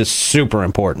 which is super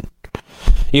important.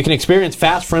 You can experience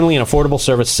fast, friendly, and affordable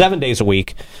service 7 days a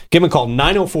week. Give them a call,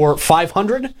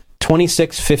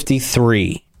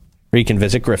 904-500-2653. Or you can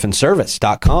visit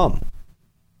griffinservice.com.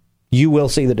 You will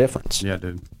see the difference. Yeah,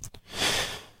 dude.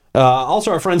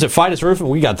 Also, our friends at Fidus Roofing,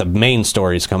 we got the main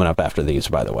stories coming up after these,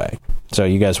 by the way. So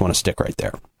you guys want to stick right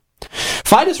there.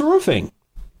 Fidus Roofing.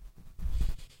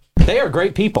 They are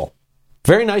great people.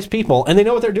 Very nice people, and they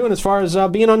know what they're doing as far as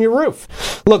being on your roof.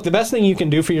 Look, the best thing you can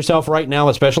do for yourself right now,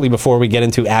 especially before we get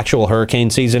into actual hurricane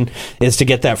season, is to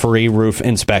get that free roof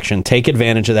inspection. Take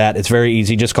advantage of that. It's very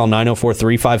easy. Just call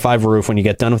 904-355-ROOF when you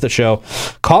get done with the show.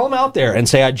 Call them out there and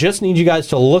say, I just need you guys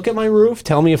to look at my roof.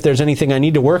 Tell me if there's anything I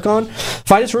need to work on.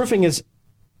 Fidus Roofing is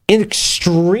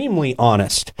extremely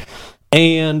honest.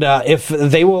 And if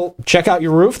they will check out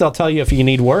your roof, they'll tell you if you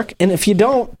need work. And if you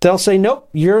don't, they'll say, nope,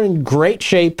 you're in great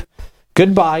shape.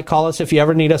 Goodbye. Call us if you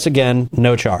ever need us again.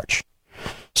 No charge.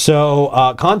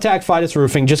 So contact Fidus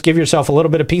Roofing. Just give yourself a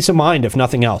little bit of peace of mind, if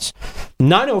nothing else.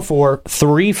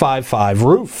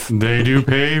 904-355-ROOF. They do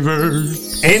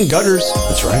pavers. And gutters.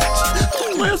 That's right.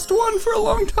 Last one for a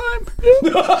long time. Be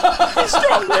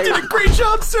strong. You did a great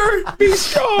job, sir. Be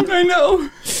strong. I know.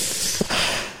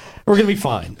 We're going to be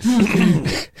fine.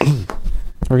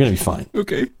 We're going to be fine.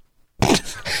 Okay.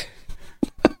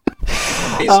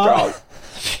 Be strong.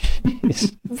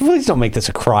 Please don't make this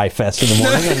a cry fest in the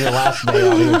morning on your last day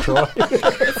out here, Troy.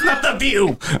 It's not the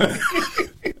view.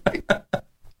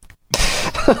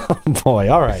 Oh, boy,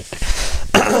 all right.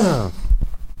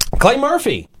 Clay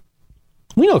Murphy.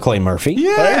 We know Clay Murphy.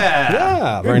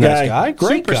 Yeah, very nice guy.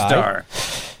 Great Superstar. guy.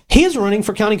 He is running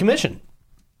for county commission.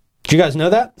 Did you guys know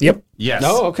that? Yep. Yes.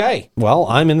 Oh, okay. Well,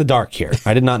 I'm in the dark here.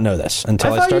 I did not know this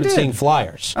until I started seeing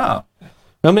flyers. Oh.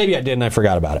 Well, maybe I did and I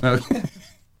forgot about it. Okay.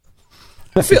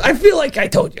 I feel like I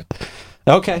told you.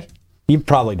 Okay. You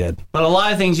probably did. But a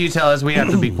lot of things you tell us we have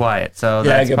to be quiet. So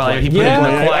that's good probably point. he put it in the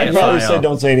I quiet probably file. said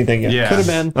don't say anything yet. Yeah. Could have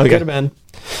been. Okay. Could have been.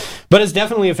 But it's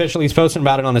definitely official. He's posting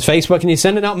about it on his Facebook and he's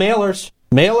sending out mailers.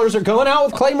 Mailers are going out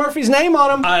with Clay Murphy's name on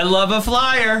them. I love a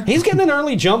flyer. He's getting an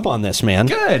early jump on this, man.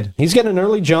 Good. He's getting an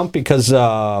early jump because,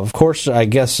 of course, I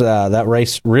guess that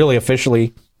race really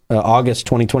officially August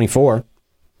 2024.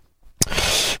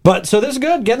 But so this is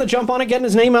good. Getting the jump on it, getting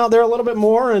his name out there a little bit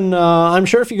more. And I'm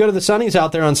sure if you go to the Sunnies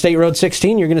out there on State Road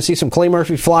 16, you're going to see some Clay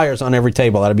Murphy flyers on every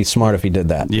table. That'd be smart if he did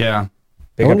that. Yeah.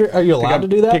 I wonder, are you allowed to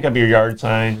do that? Pick up your yard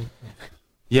sign.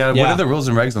 Yeah. What Yeah. are the rules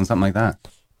and regs on something like that?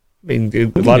 I mean, a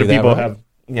can lot do of that, people right? have,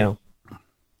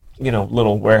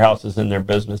 little warehouses in their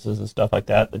businesses and stuff like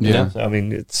that. Yeah. So, I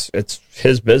mean, it's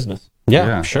his business.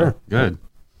 Yeah, sure. Good.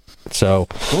 So,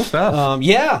 Cool stuff.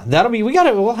 yeah, that'll be.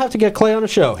 We'll have to get Clay on a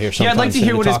show here sometime. I'd like to soon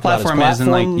hear what his talk about platform is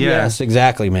and, like, yeah. Yes,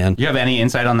 exactly, man. You have any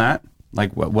insight on that?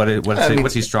 Like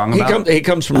what's he strong about? He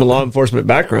comes from a law enforcement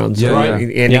background, so Yeah.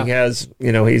 and Yeah. he has,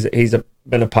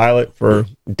 been a pilot for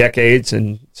decades,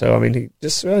 and so I mean, he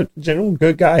just a general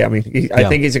good guy. I mean, I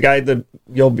think he's a guy that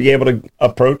you'll be able to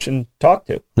approach and talk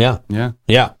to. Yeah. I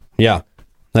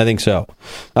think so.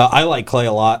 I like Clay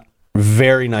a lot.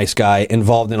 Very nice guy,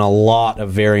 involved in a lot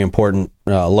of very important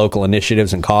local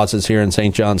initiatives and causes here in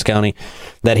St. Johns County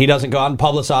that he doesn't go out and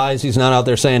publicize. He's not out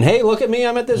there saying, hey, look at me,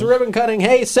 I'm at this ribbon cutting.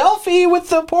 Hey, selfie with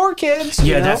the poor kids.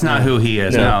 Yeah, that's not who he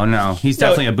is. No. He's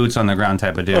definitely a boots on the ground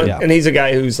type of dude. Yeah. And he's a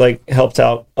guy who's like helps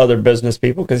out other business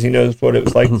people because he knows what it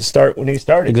was like to start when he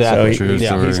started. Exactly. So True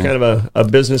story. he's kind of a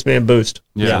businessman boost.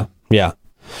 Yeah.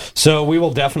 So we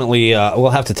will definitely,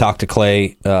 we'll have to talk to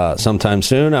Clay sometime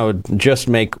soon. I would just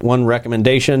make one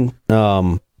recommendation.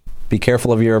 Be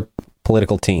careful of your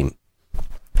political team.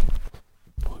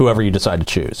 Whoever you decide to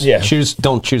choose. Yeah.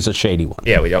 Don't choose a shady one.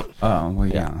 Yeah, we don't. Oh, well,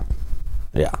 yeah.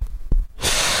 Yeah.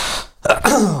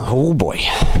 Oh, boy.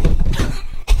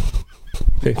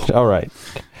 All right.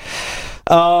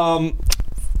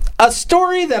 A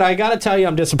story that I got to tell you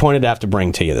I'm disappointed to have to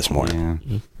bring to you this morning.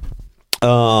 Yeah.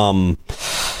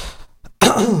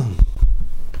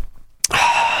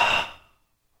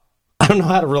 I don't know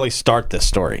how to really start this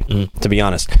story, to be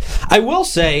honest. I will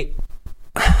say,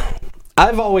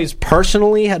 I've always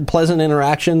personally had pleasant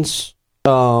interactions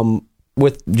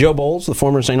with Joe Bowles, the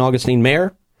former St. Augustine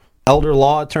mayor, elder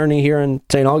law attorney here in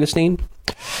St. Augustine.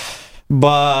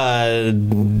 But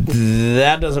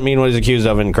that doesn't mean what he's accused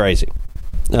of isn't crazy.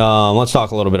 Let's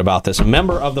talk a little bit about this. A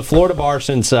member of the Florida bar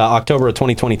since October of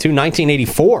 2022,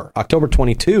 1984. October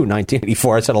 22,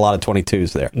 1984. I said a lot of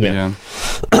 22s there. Yeah.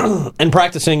 And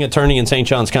practicing attorney in St.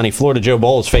 Johns County, Florida, Joe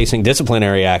Bowles facing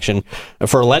disciplinary action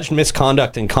for alleged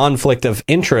misconduct and conflict of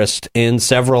interest in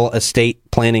several estate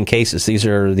planning cases. These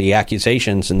are the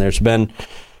accusations, and there's been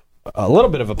a little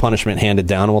bit of a punishment handed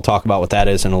down, and we'll talk about what that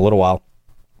is in a little while.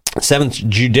 7th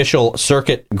Judicial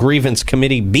Circuit Grievance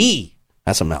Committee B,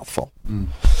 that's a mouthful,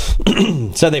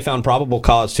 said they found probable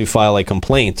cause to file a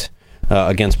complaint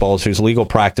against Bowles, whose legal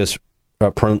practice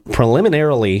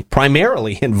primarily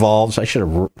involves, I should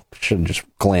have just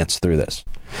glanced through this,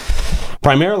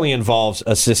 primarily involves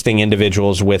assisting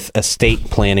individuals with estate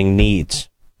planning needs.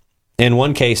 In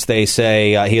one case, they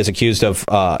say he is accused of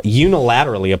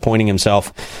unilaterally appointing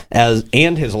himself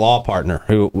and his law partner,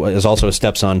 who is also a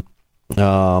stepson,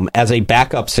 as a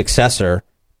backup successor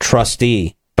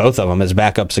trustee, both of them as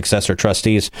backup successor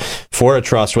trustees for a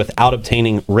trust without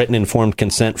obtaining written informed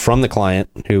consent from the client,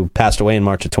 who passed away in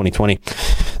March of 2020.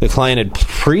 The client had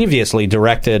previously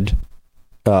directed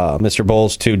Mr.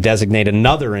 Bowles to designate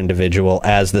another individual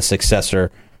as the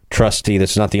successor trustee.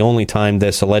 This is not the only time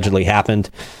this allegedly happened.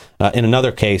 In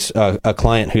another case, a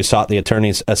client who sought the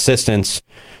attorney's assistance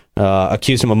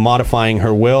accused him of modifying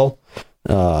her will.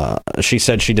 She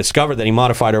said she discovered that he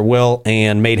modified her will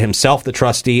and made himself the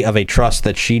trustee of a trust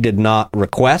that she did not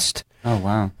request. Oh,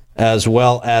 wow. As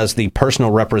well as the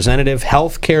personal representative,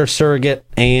 healthcare surrogate,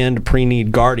 and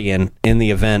pre-need guardian in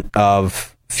the event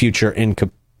of future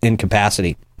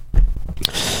incapacity.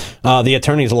 The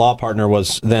attorney's law partner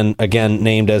was then again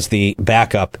named as the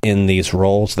backup in these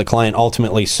roles. The client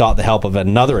ultimately sought the help of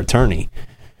another attorney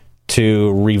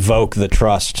to revoke the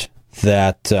trust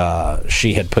that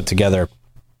she had put together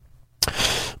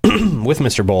with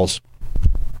Mr. Bowles.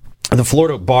 The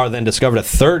Florida bar then discovered a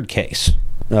third case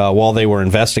while they were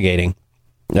investigating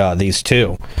these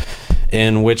two,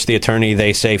 in which the attorney,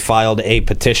 they say, filed a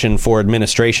petition for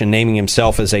administration naming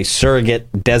himself as a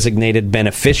surrogate designated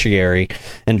beneficiary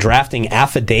and drafting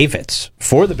affidavits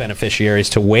for the beneficiaries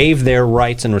to waive their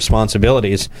rights and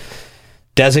responsibilities,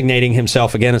 designating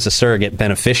himself again as a surrogate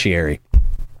beneficiary.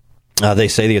 They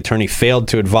say the attorney failed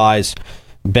to advise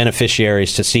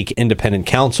beneficiaries to seek independent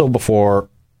counsel before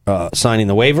signing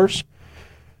the waivers.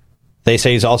 They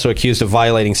say he's also accused of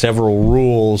violating several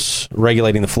rules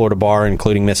regulating the Florida bar,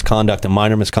 including misconduct and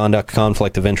minor misconduct,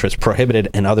 conflict of interest, prohibited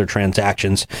and other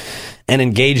transactions, and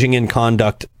engaging in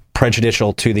conduct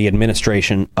prejudicial to the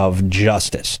administration of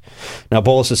justice. Now,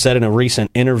 Bowles has said in a recent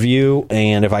interview,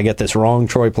 and if I get this wrong,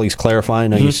 Troy, please clarify. I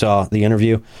know you saw the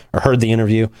interview, or heard the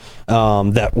interview,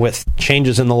 that with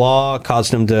changes in the law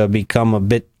caused him to become a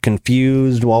bit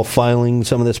confused while filing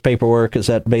some of this paperwork. Is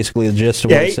that basically the gist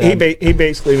of what he said? He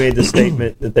basically made the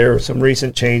statement that there were some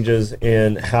recent changes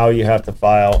in how you have to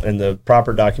file, and the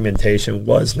proper documentation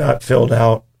was not filled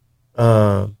out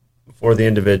for the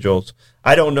individuals.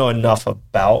 I don't know enough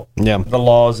about the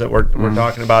laws that we're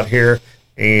talking about here,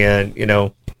 and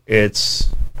it's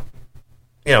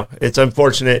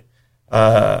unfortunate.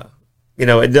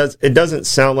 It doesn't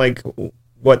sound like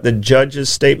what the judge's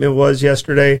statement was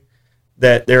yesterday,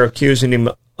 that they're accusing him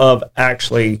of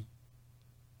actually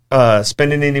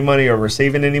spending any money or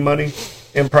receiving any money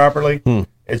improperly.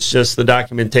 It's just the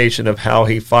documentation of how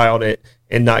he filed it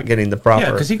and not getting the proper.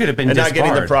 Yeah, because he could have been and disbarred. not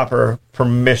getting the proper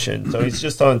permission. So he's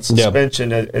just on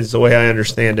suspension, is the way I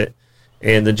understand it.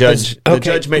 And the judge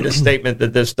made a statement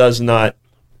that this does not,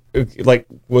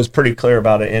 was pretty clear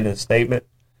about it in his statement,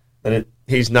 that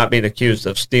he's not being accused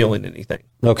of stealing anything.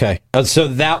 Okay. So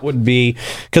that would be,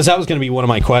 because that was going to be one of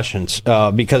my questions,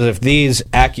 because if these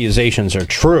accusations are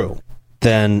true,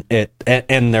 then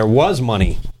and there was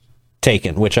money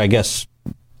taken, which I guess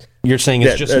you're saying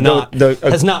it's just has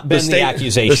not been the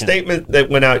accusation. The statement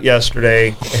that went out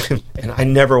yesterday, and I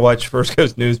never watch First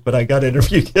Coast News, but I got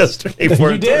interviewed yesterday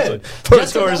for you did.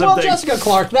 Jessica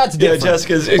Clark, that's different. Yeah,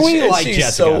 she's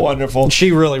Jessica. So wonderful.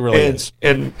 She really is.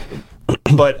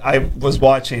 But I was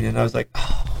watching, and I was like,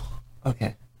 oh,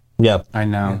 okay. Yeah. I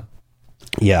know.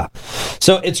 Yeah.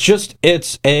 So it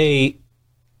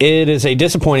is a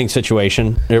disappointing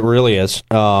situation. It really is.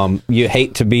 You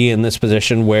hate to be in this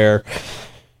position where,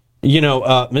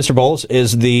 Mr. Bowles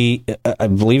is I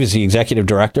believe he's the executive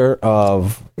director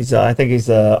of... I think he's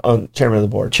chairman of the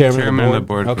board. Chairman of the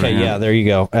board. Okay, yeah, there you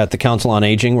go. At the Council on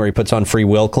Aging, where he puts on free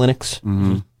will clinics.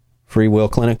 Mm-hmm. Free will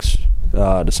clinics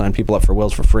to sign people up for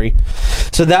wills for free.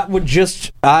 So that would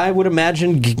I would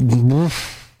imagine...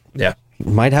 Yeah.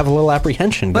 Might have a little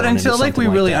apprehension. But until we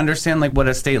really that. understand what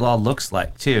a state law looks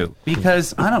like too,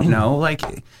 because I don't know,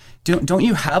 don't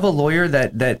you have a lawyer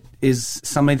that is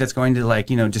somebody that's going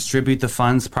to distribute the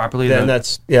funds properly? Then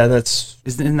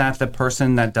isn't that the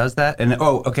person that does that? And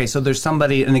okay, so there's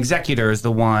somebody, an executor is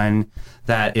the one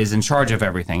that is in charge of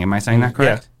everything. Am I saying that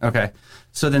correct? Yeah. Okay.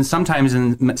 So then sometimes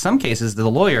in some cases the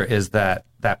lawyer is that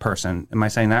person. Am I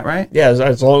saying that right? Yeah,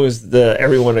 as long as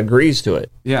everyone agrees to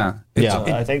it. Yeah.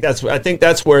 I think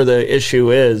that's where the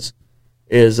issue is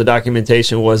the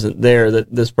documentation wasn't there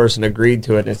that this person agreed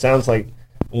to it. And it sounds like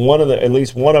at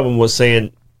least one of them was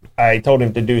saying, I told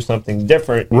him to do something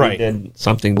different. Right. He did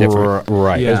something different.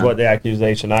 Right. Is what the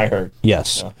accusation I heard. Yes.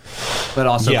 So. But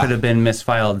also could have been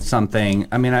misfiled something.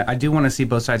 I mean, I do want to see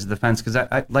both sides of the fence because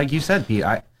I like you said, Pete,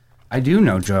 I do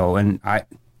know Joe, and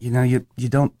you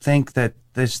don't think that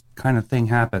this kind of thing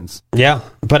happens. Yeah,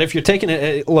 but if you're taking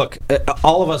it, look,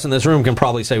 all of us in this room can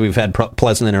probably say we've had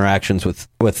pleasant interactions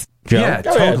with Joe. Yeah,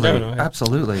 totally,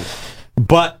 absolutely.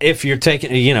 But if you're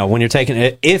taking,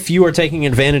 if you are taking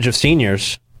advantage of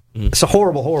seniors, it's a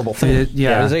horrible, horrible thing. It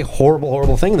is a horrible,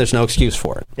 horrible thing. There's no excuse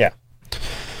for it. Yeah.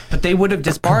 But they would have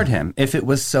disbarred him if it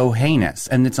was so heinous,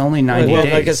 and it's only 90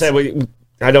 days. Like I said,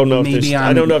 I don't know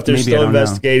if they're still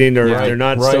investigating or if they're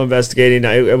not still investigating.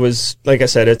 It was, like I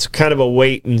said, it's kind of a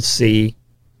wait and see,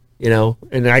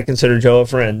 and I consider Joe a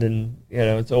friend, and,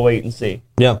 it's a wait and see.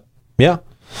 Yeah. Yeah.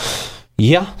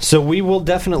 Yeah. So we will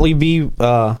definitely be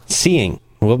seeing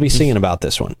about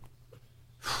this one.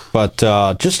 But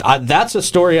that's a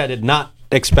story I did not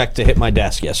expect to hit my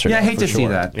desk yesterday. Yeah, I hate to see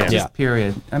that. Yeah. Just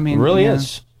period. I mean, it really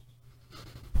is.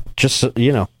 Just,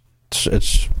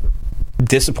 it's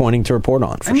disappointing to report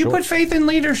on. And you put faith in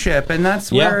leadership, and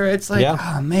that's where it's like,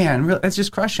 oh man, it's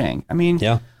just crushing. I mean,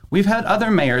 we've had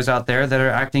other mayors out there that are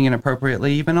acting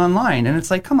inappropriately, even online, and it's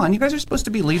like, come on, you guys are supposed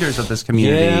to be leaders of this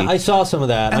community. Yeah, I saw some of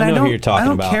that. And I know who you're talking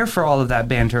about. I don't care for all of that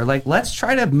banter. Like, let's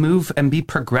try to move and be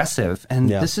progressive, and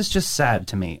this is just sad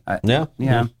to me. Yeah.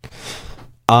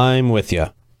 I'm with you.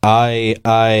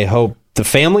 I hope the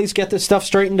families get this stuff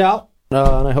straightened out,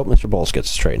 and I hope Mr. Bowles gets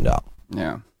it straightened out.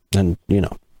 Yeah. And,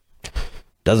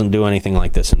 doesn't do anything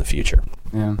like this in the future.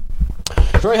 Yeah.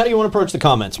 Troy, how do you want to approach the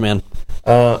comments, man?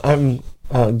 I'm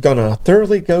gonna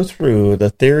thoroughly go through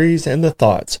the theories and the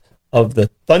thoughts of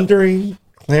the thundering,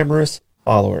 clamorous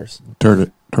followers.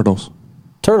 Turtles.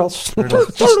 Just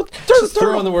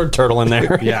throw in the word turtle in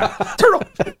there. Yeah. Turtle.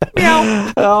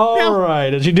 Meow. All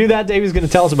right. As you do that, Davey's going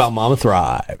to tell us about Mama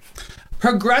Thrive.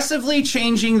 Progressively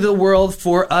changing the world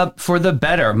for the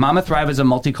better. Mama Thrive is a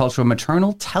multicultural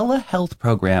maternal telehealth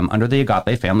program under the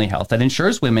Agape Family Health that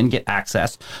ensures women get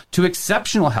access to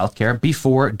exceptional health care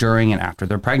before, during, and after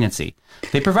their pregnancy.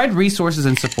 They provide resources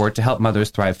and support to help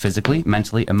mothers thrive physically,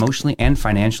 mentally, emotionally, and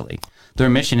financially. Their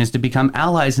mission is to become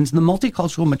allies into the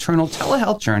multicultural maternal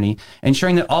telehealth journey,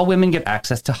 ensuring that all women get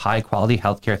access to high-quality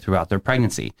health care throughout their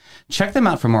pregnancy. Check them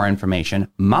out for more information,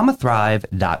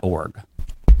 mamathrive.org.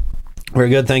 Very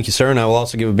good. Thank you, sir. And I will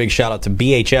also give a big shout out to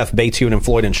BHF, Bates, Hewitt, and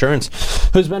Floyd Insurance,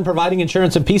 who's been providing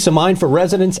insurance and peace of mind for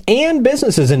residents and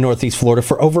businesses in Northeast Florida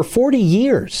for over 40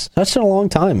 years. That's a long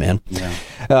time, man. Yeah.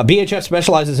 BHF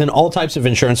specializes in all types of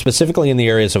insurance, specifically in the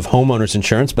areas of homeowners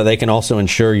insurance, but they can also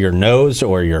insure your nose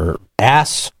or your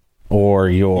ass or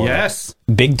your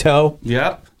big toe.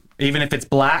 Yep. Even if it's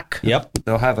black. Yep.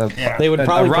 They'll have they would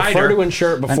probably prefer to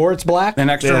insure it before it's black. An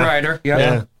extra rider. Yep.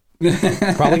 Yeah.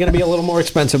 Probably going to be a little more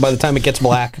expensive by the time it gets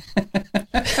black.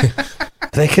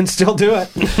 They can still do it.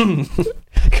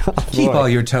 Keep all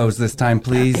your toes this time,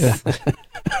 please.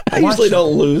 I usually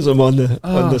don't lose them on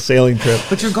the sailing trip.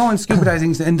 But you're going scuba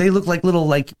diving, and they look like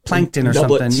little plankton or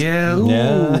something.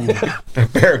 Yeah.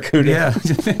 Barracuda. Yeah.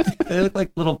 They look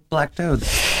like little black toads.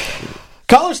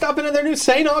 Callers stopping in their new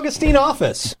St. Augustine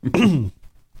office.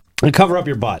 And cover up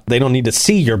your butt. They don't need to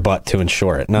see your butt to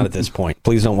insure it. Not at this point.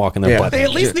 Please don't walk in their butt. They at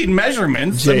least need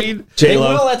measurements. They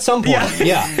will at some point.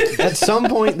 Yeah. At some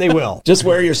point, they will. Just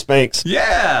wear your Spanx.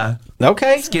 Yeah.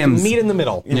 Okay. Skims. Meet in the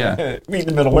middle. Yeah. Meet in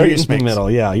the middle. Wear your Spanx. In the middle.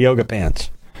 Yeah. Yoga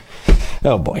pants.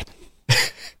 Oh, boy.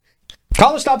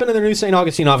 Callers stop into their new St.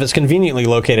 Augustine office, conveniently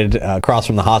located across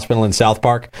from the hospital in South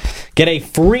Park. Get a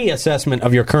free assessment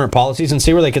of your current policies and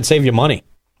see where they could save you money.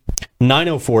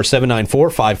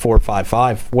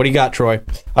 904-794-5455. What do you got, Troy?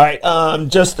 All right,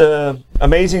 just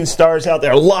amazing stars out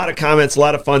there. A lot of comments, a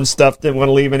lot of fun stuff. Didn't want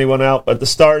to leave anyone out, but the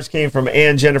stars came from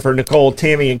Ann, Jennifer, Nicole,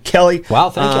 Tammy, and Kelly.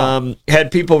 Wow, thank you.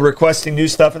 Had people requesting new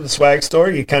stuff in the swag store.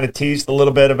 You kind of teased a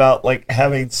little bit about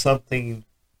having something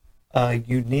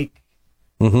unique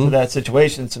to that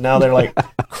situation. So now they're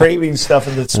craving stuff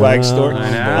in the swag store.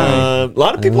 A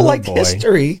lot of people liked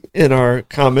history in our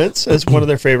comments as one of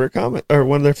their favorite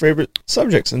favorite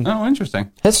subjects. And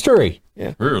interesting. History.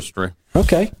 Yeah. History.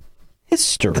 Okay.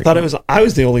 History. I thought I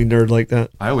was the only nerd like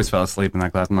that. I always fell asleep in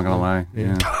that class, I'm not gonna lie.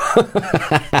 Yeah.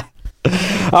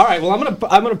 All right, well I'm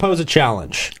gonna pose a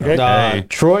challenge. Okay.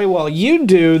 Troy, while you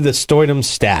do the Stoidum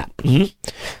stat,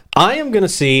 I am going to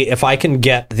see if I can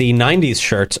get the 90s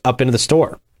shirts up into the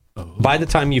store by the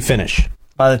time you finish.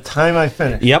 By the time I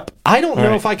finish? Yep. I don't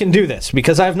know if I can do this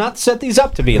because I have not set these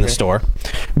up to be in the store.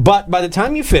 But by the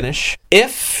time you finish,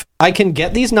 if I can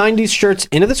get these 90s shirts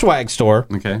into the swag store,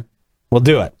 we'll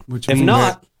do it. If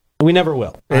not, we never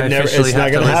will. It's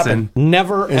not going to happen.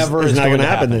 Never, ever is not going to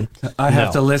happen then. I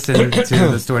have to listen to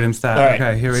the Stoidum stat. All right.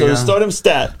 Okay, here we go. So the Stoidum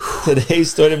stat,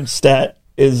 today's Stoidum stat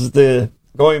is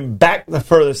going back the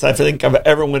furthest I think I've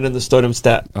ever went in the Stoidum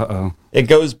stat. Uh-oh. It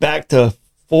goes back to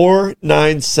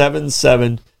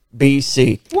 4977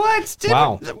 BC. What?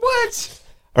 Wow. What?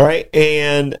 All right,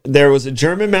 and there was a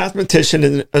German mathematician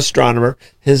and astronomer.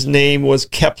 His name was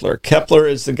Kepler. Kepler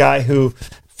is the guy who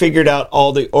figured out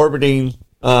all the orbiting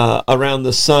around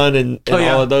the sun and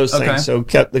all of those things. So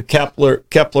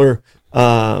Kepler,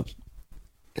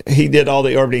 he did all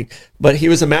the orbiting. But he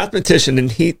was a mathematician,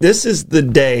 and this is the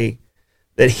day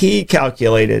that he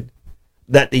calculated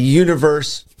that the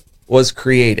universe was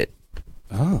created.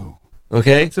 Oh.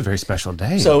 Okay? It's a very special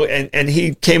day. So, and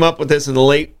he came up with this in the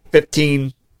late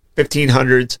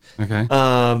 1500s. Okay.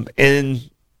 In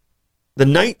the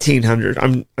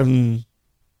 1900s, in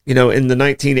the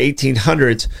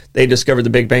 1800s, they discovered the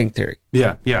Big Bang Theory.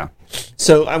 Yeah.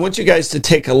 So I want you guys to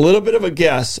take a little bit of a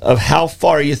guess of how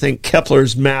far you think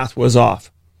Kepler's math was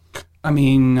off. I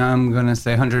mean, I'm going to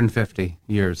say 150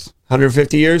 years.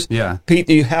 150 years? Yeah. Pete,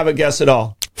 do you have a guess at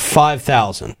all?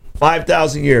 5,000.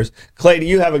 5,000 years. Clay, do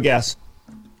you have a guess?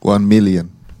 1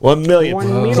 million. 1 million. 1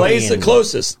 million. Clay's the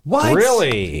closest. What?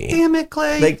 Really? Damn it,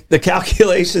 Clay. The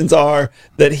calculations are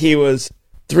that he was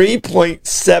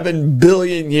 3.7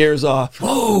 billion years off.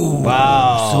 Whoa.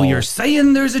 Wow. So you're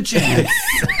saying there's a chance.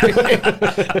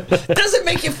 Doesn't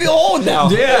make you feel old now.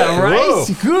 Yeah, right? Whoa.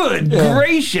 Good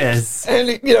gracious.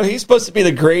 And he's supposed to be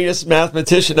the greatest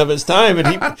mathematician of his time, and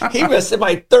he missed it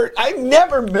by I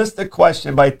never missed a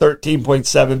question by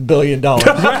 $13.7 billion.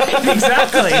 Right,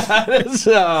 exactly.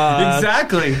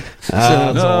 Exactly.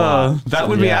 That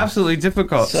would be absolutely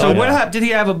difficult. So what happened? Did he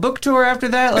have a book tour after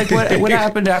that? Like what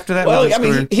happened after that? Well, I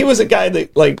mean, he was a guy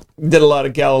that did a lot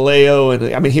of Galileo,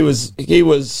 and I mean, he was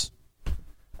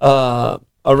a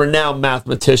renowned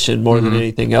mathematician more than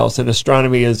anything else. And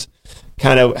astronomy is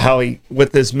kind of how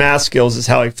with his math skills, is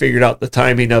how he figured out the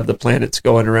timing of the planets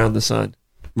going around the sun.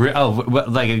 Like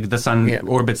the sun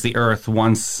orbits the Earth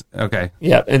once. Okay.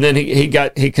 Yeah, and then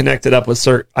he connected up with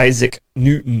Sir Isaac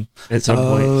Newton at some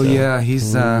point. Oh yeah,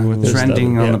 he's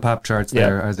trending on Yeah. the pop charts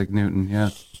there. Isaac Newton. Yeah.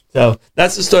 So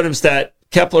that's the Stodum stat.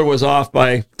 Kepler was off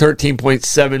by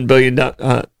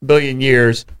 13.7 billion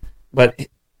years, but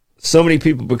so many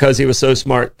people, because he was so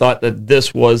smart, thought that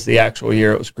this was the actual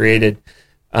year it was created.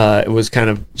 It was kind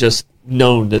of just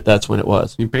known that that's when it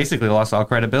was. You basically lost all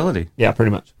credibility. Yeah,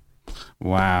 pretty much.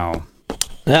 Wow.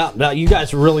 Now, you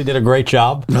guys really did a great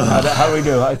job. How do we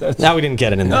do? Now we didn't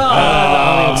get it in there.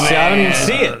 I didn't even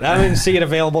see it. I didn't even see it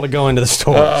available to go into the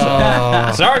store.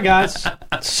 Sorry, guys.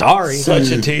 Sorry. Such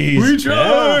a tease. We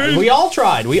tried. Yeah, we all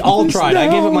tried. I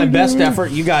gave it my best effort.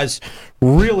 You guys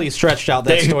really stretched out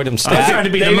that Stoidum stat. I'm trying to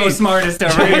be the most smartest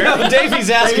over here. Davey's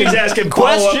asking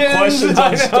follow-up questions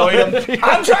on Stoidum.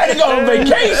 I'm trying to go on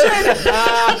vacation.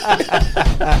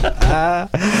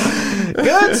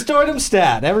 Good Stoidum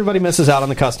stat. Everybody misses out on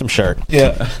the custom shirt.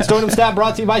 Yeah. Stoidum stat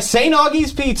brought to you by St.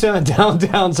 Augie's Pizza in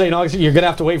downtown St. Augie's. You're going to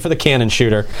have to wait for the cannon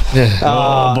shooter.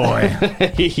 Oh, boy.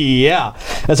 Yeah.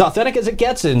 As authentic as it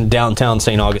gets in downtown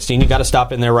St. Augustine, you got to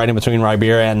stop in there right in between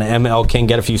Ribera and ML King.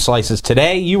 Get a few slices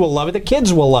today. You will love it. The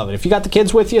kids will love it. If you got the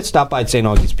kids with you, stop by St.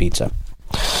 Augie's Pizza.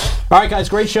 All right, guys,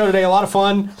 great show today. A lot of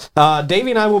fun.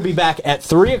 Davey and I will be back at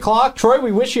 3 o'clock. Troy,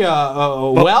 we wish you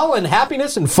well and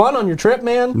happiness and fun on your trip,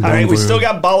 man. All right, we still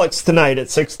got bollocks tonight at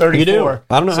 6:34. You do? I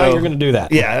don't know how you're going to do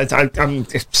that. Yeah, it's going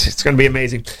to be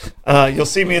amazing. You'll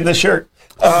see me in this shirt.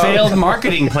 Failed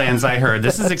marketing plans, I heard.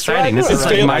 This is exciting. This is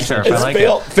like my turf. I like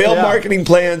it. Failed marketing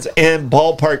plans and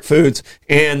ballpark foods.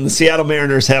 And the Seattle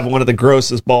Mariners have one of the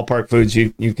grossest ballpark foods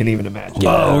you can even imagine.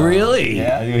 Oh, really?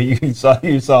 Yeah, you saw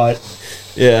it.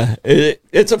 Yeah,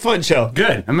 it's a fun show.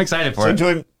 Good. I'm excited for So it.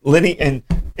 join Lenny and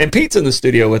Pete's in the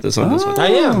studio with us on this one. I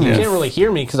am. You can't really hear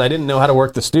me because I didn't know how to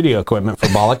work the studio equipment for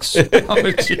Bollocks.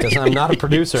 Because I'm not a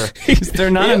producer. Is there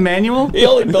not a manual? He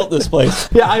only built this place.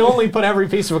 Yeah, I only put every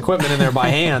piece of equipment in there by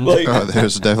hand.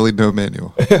 There's definitely no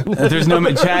manual. There's no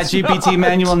Chat GPT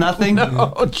manual, nothing?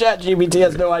 Oh, ChatGPT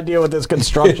has no idea what this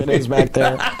construction is back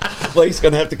there. Blake's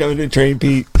going to have to come in and train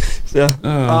Pete. So.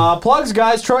 Plugs,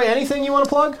 guys. Troy, anything you want to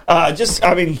plug? I'm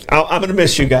going to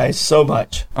miss you guys so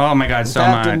much. Oh, my God, so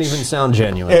that much. didn't even sound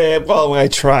genuine. Well, I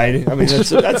tried. I mean,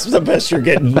 that's the best you're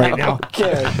getting right now.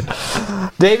 Okay.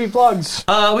 Davey, plugs.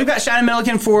 We've got Shannon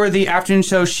Milliken for the afternoon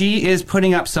show. She is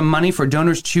putting up some money for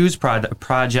Donors Choose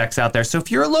projects out there. So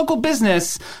if you're a local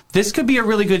business, this could be a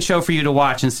really good show for you to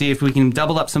watch and see if we can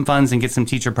double up some funds and get some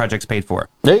teacher projects paid for.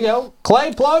 There you go.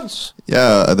 Clay, plugs.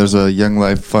 Yeah, there's a Young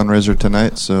Life fundraiser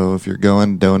tonight, so if you're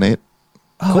going, donate.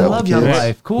 Oh, I love Young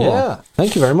Life. Cool. Yeah.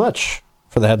 Thank you very much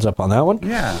for the heads up on that one.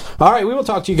 Yeah. All right, we will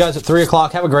talk to you guys at 3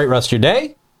 o'clock. Have a great rest of your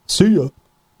day. See ya.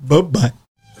 Bye-bye.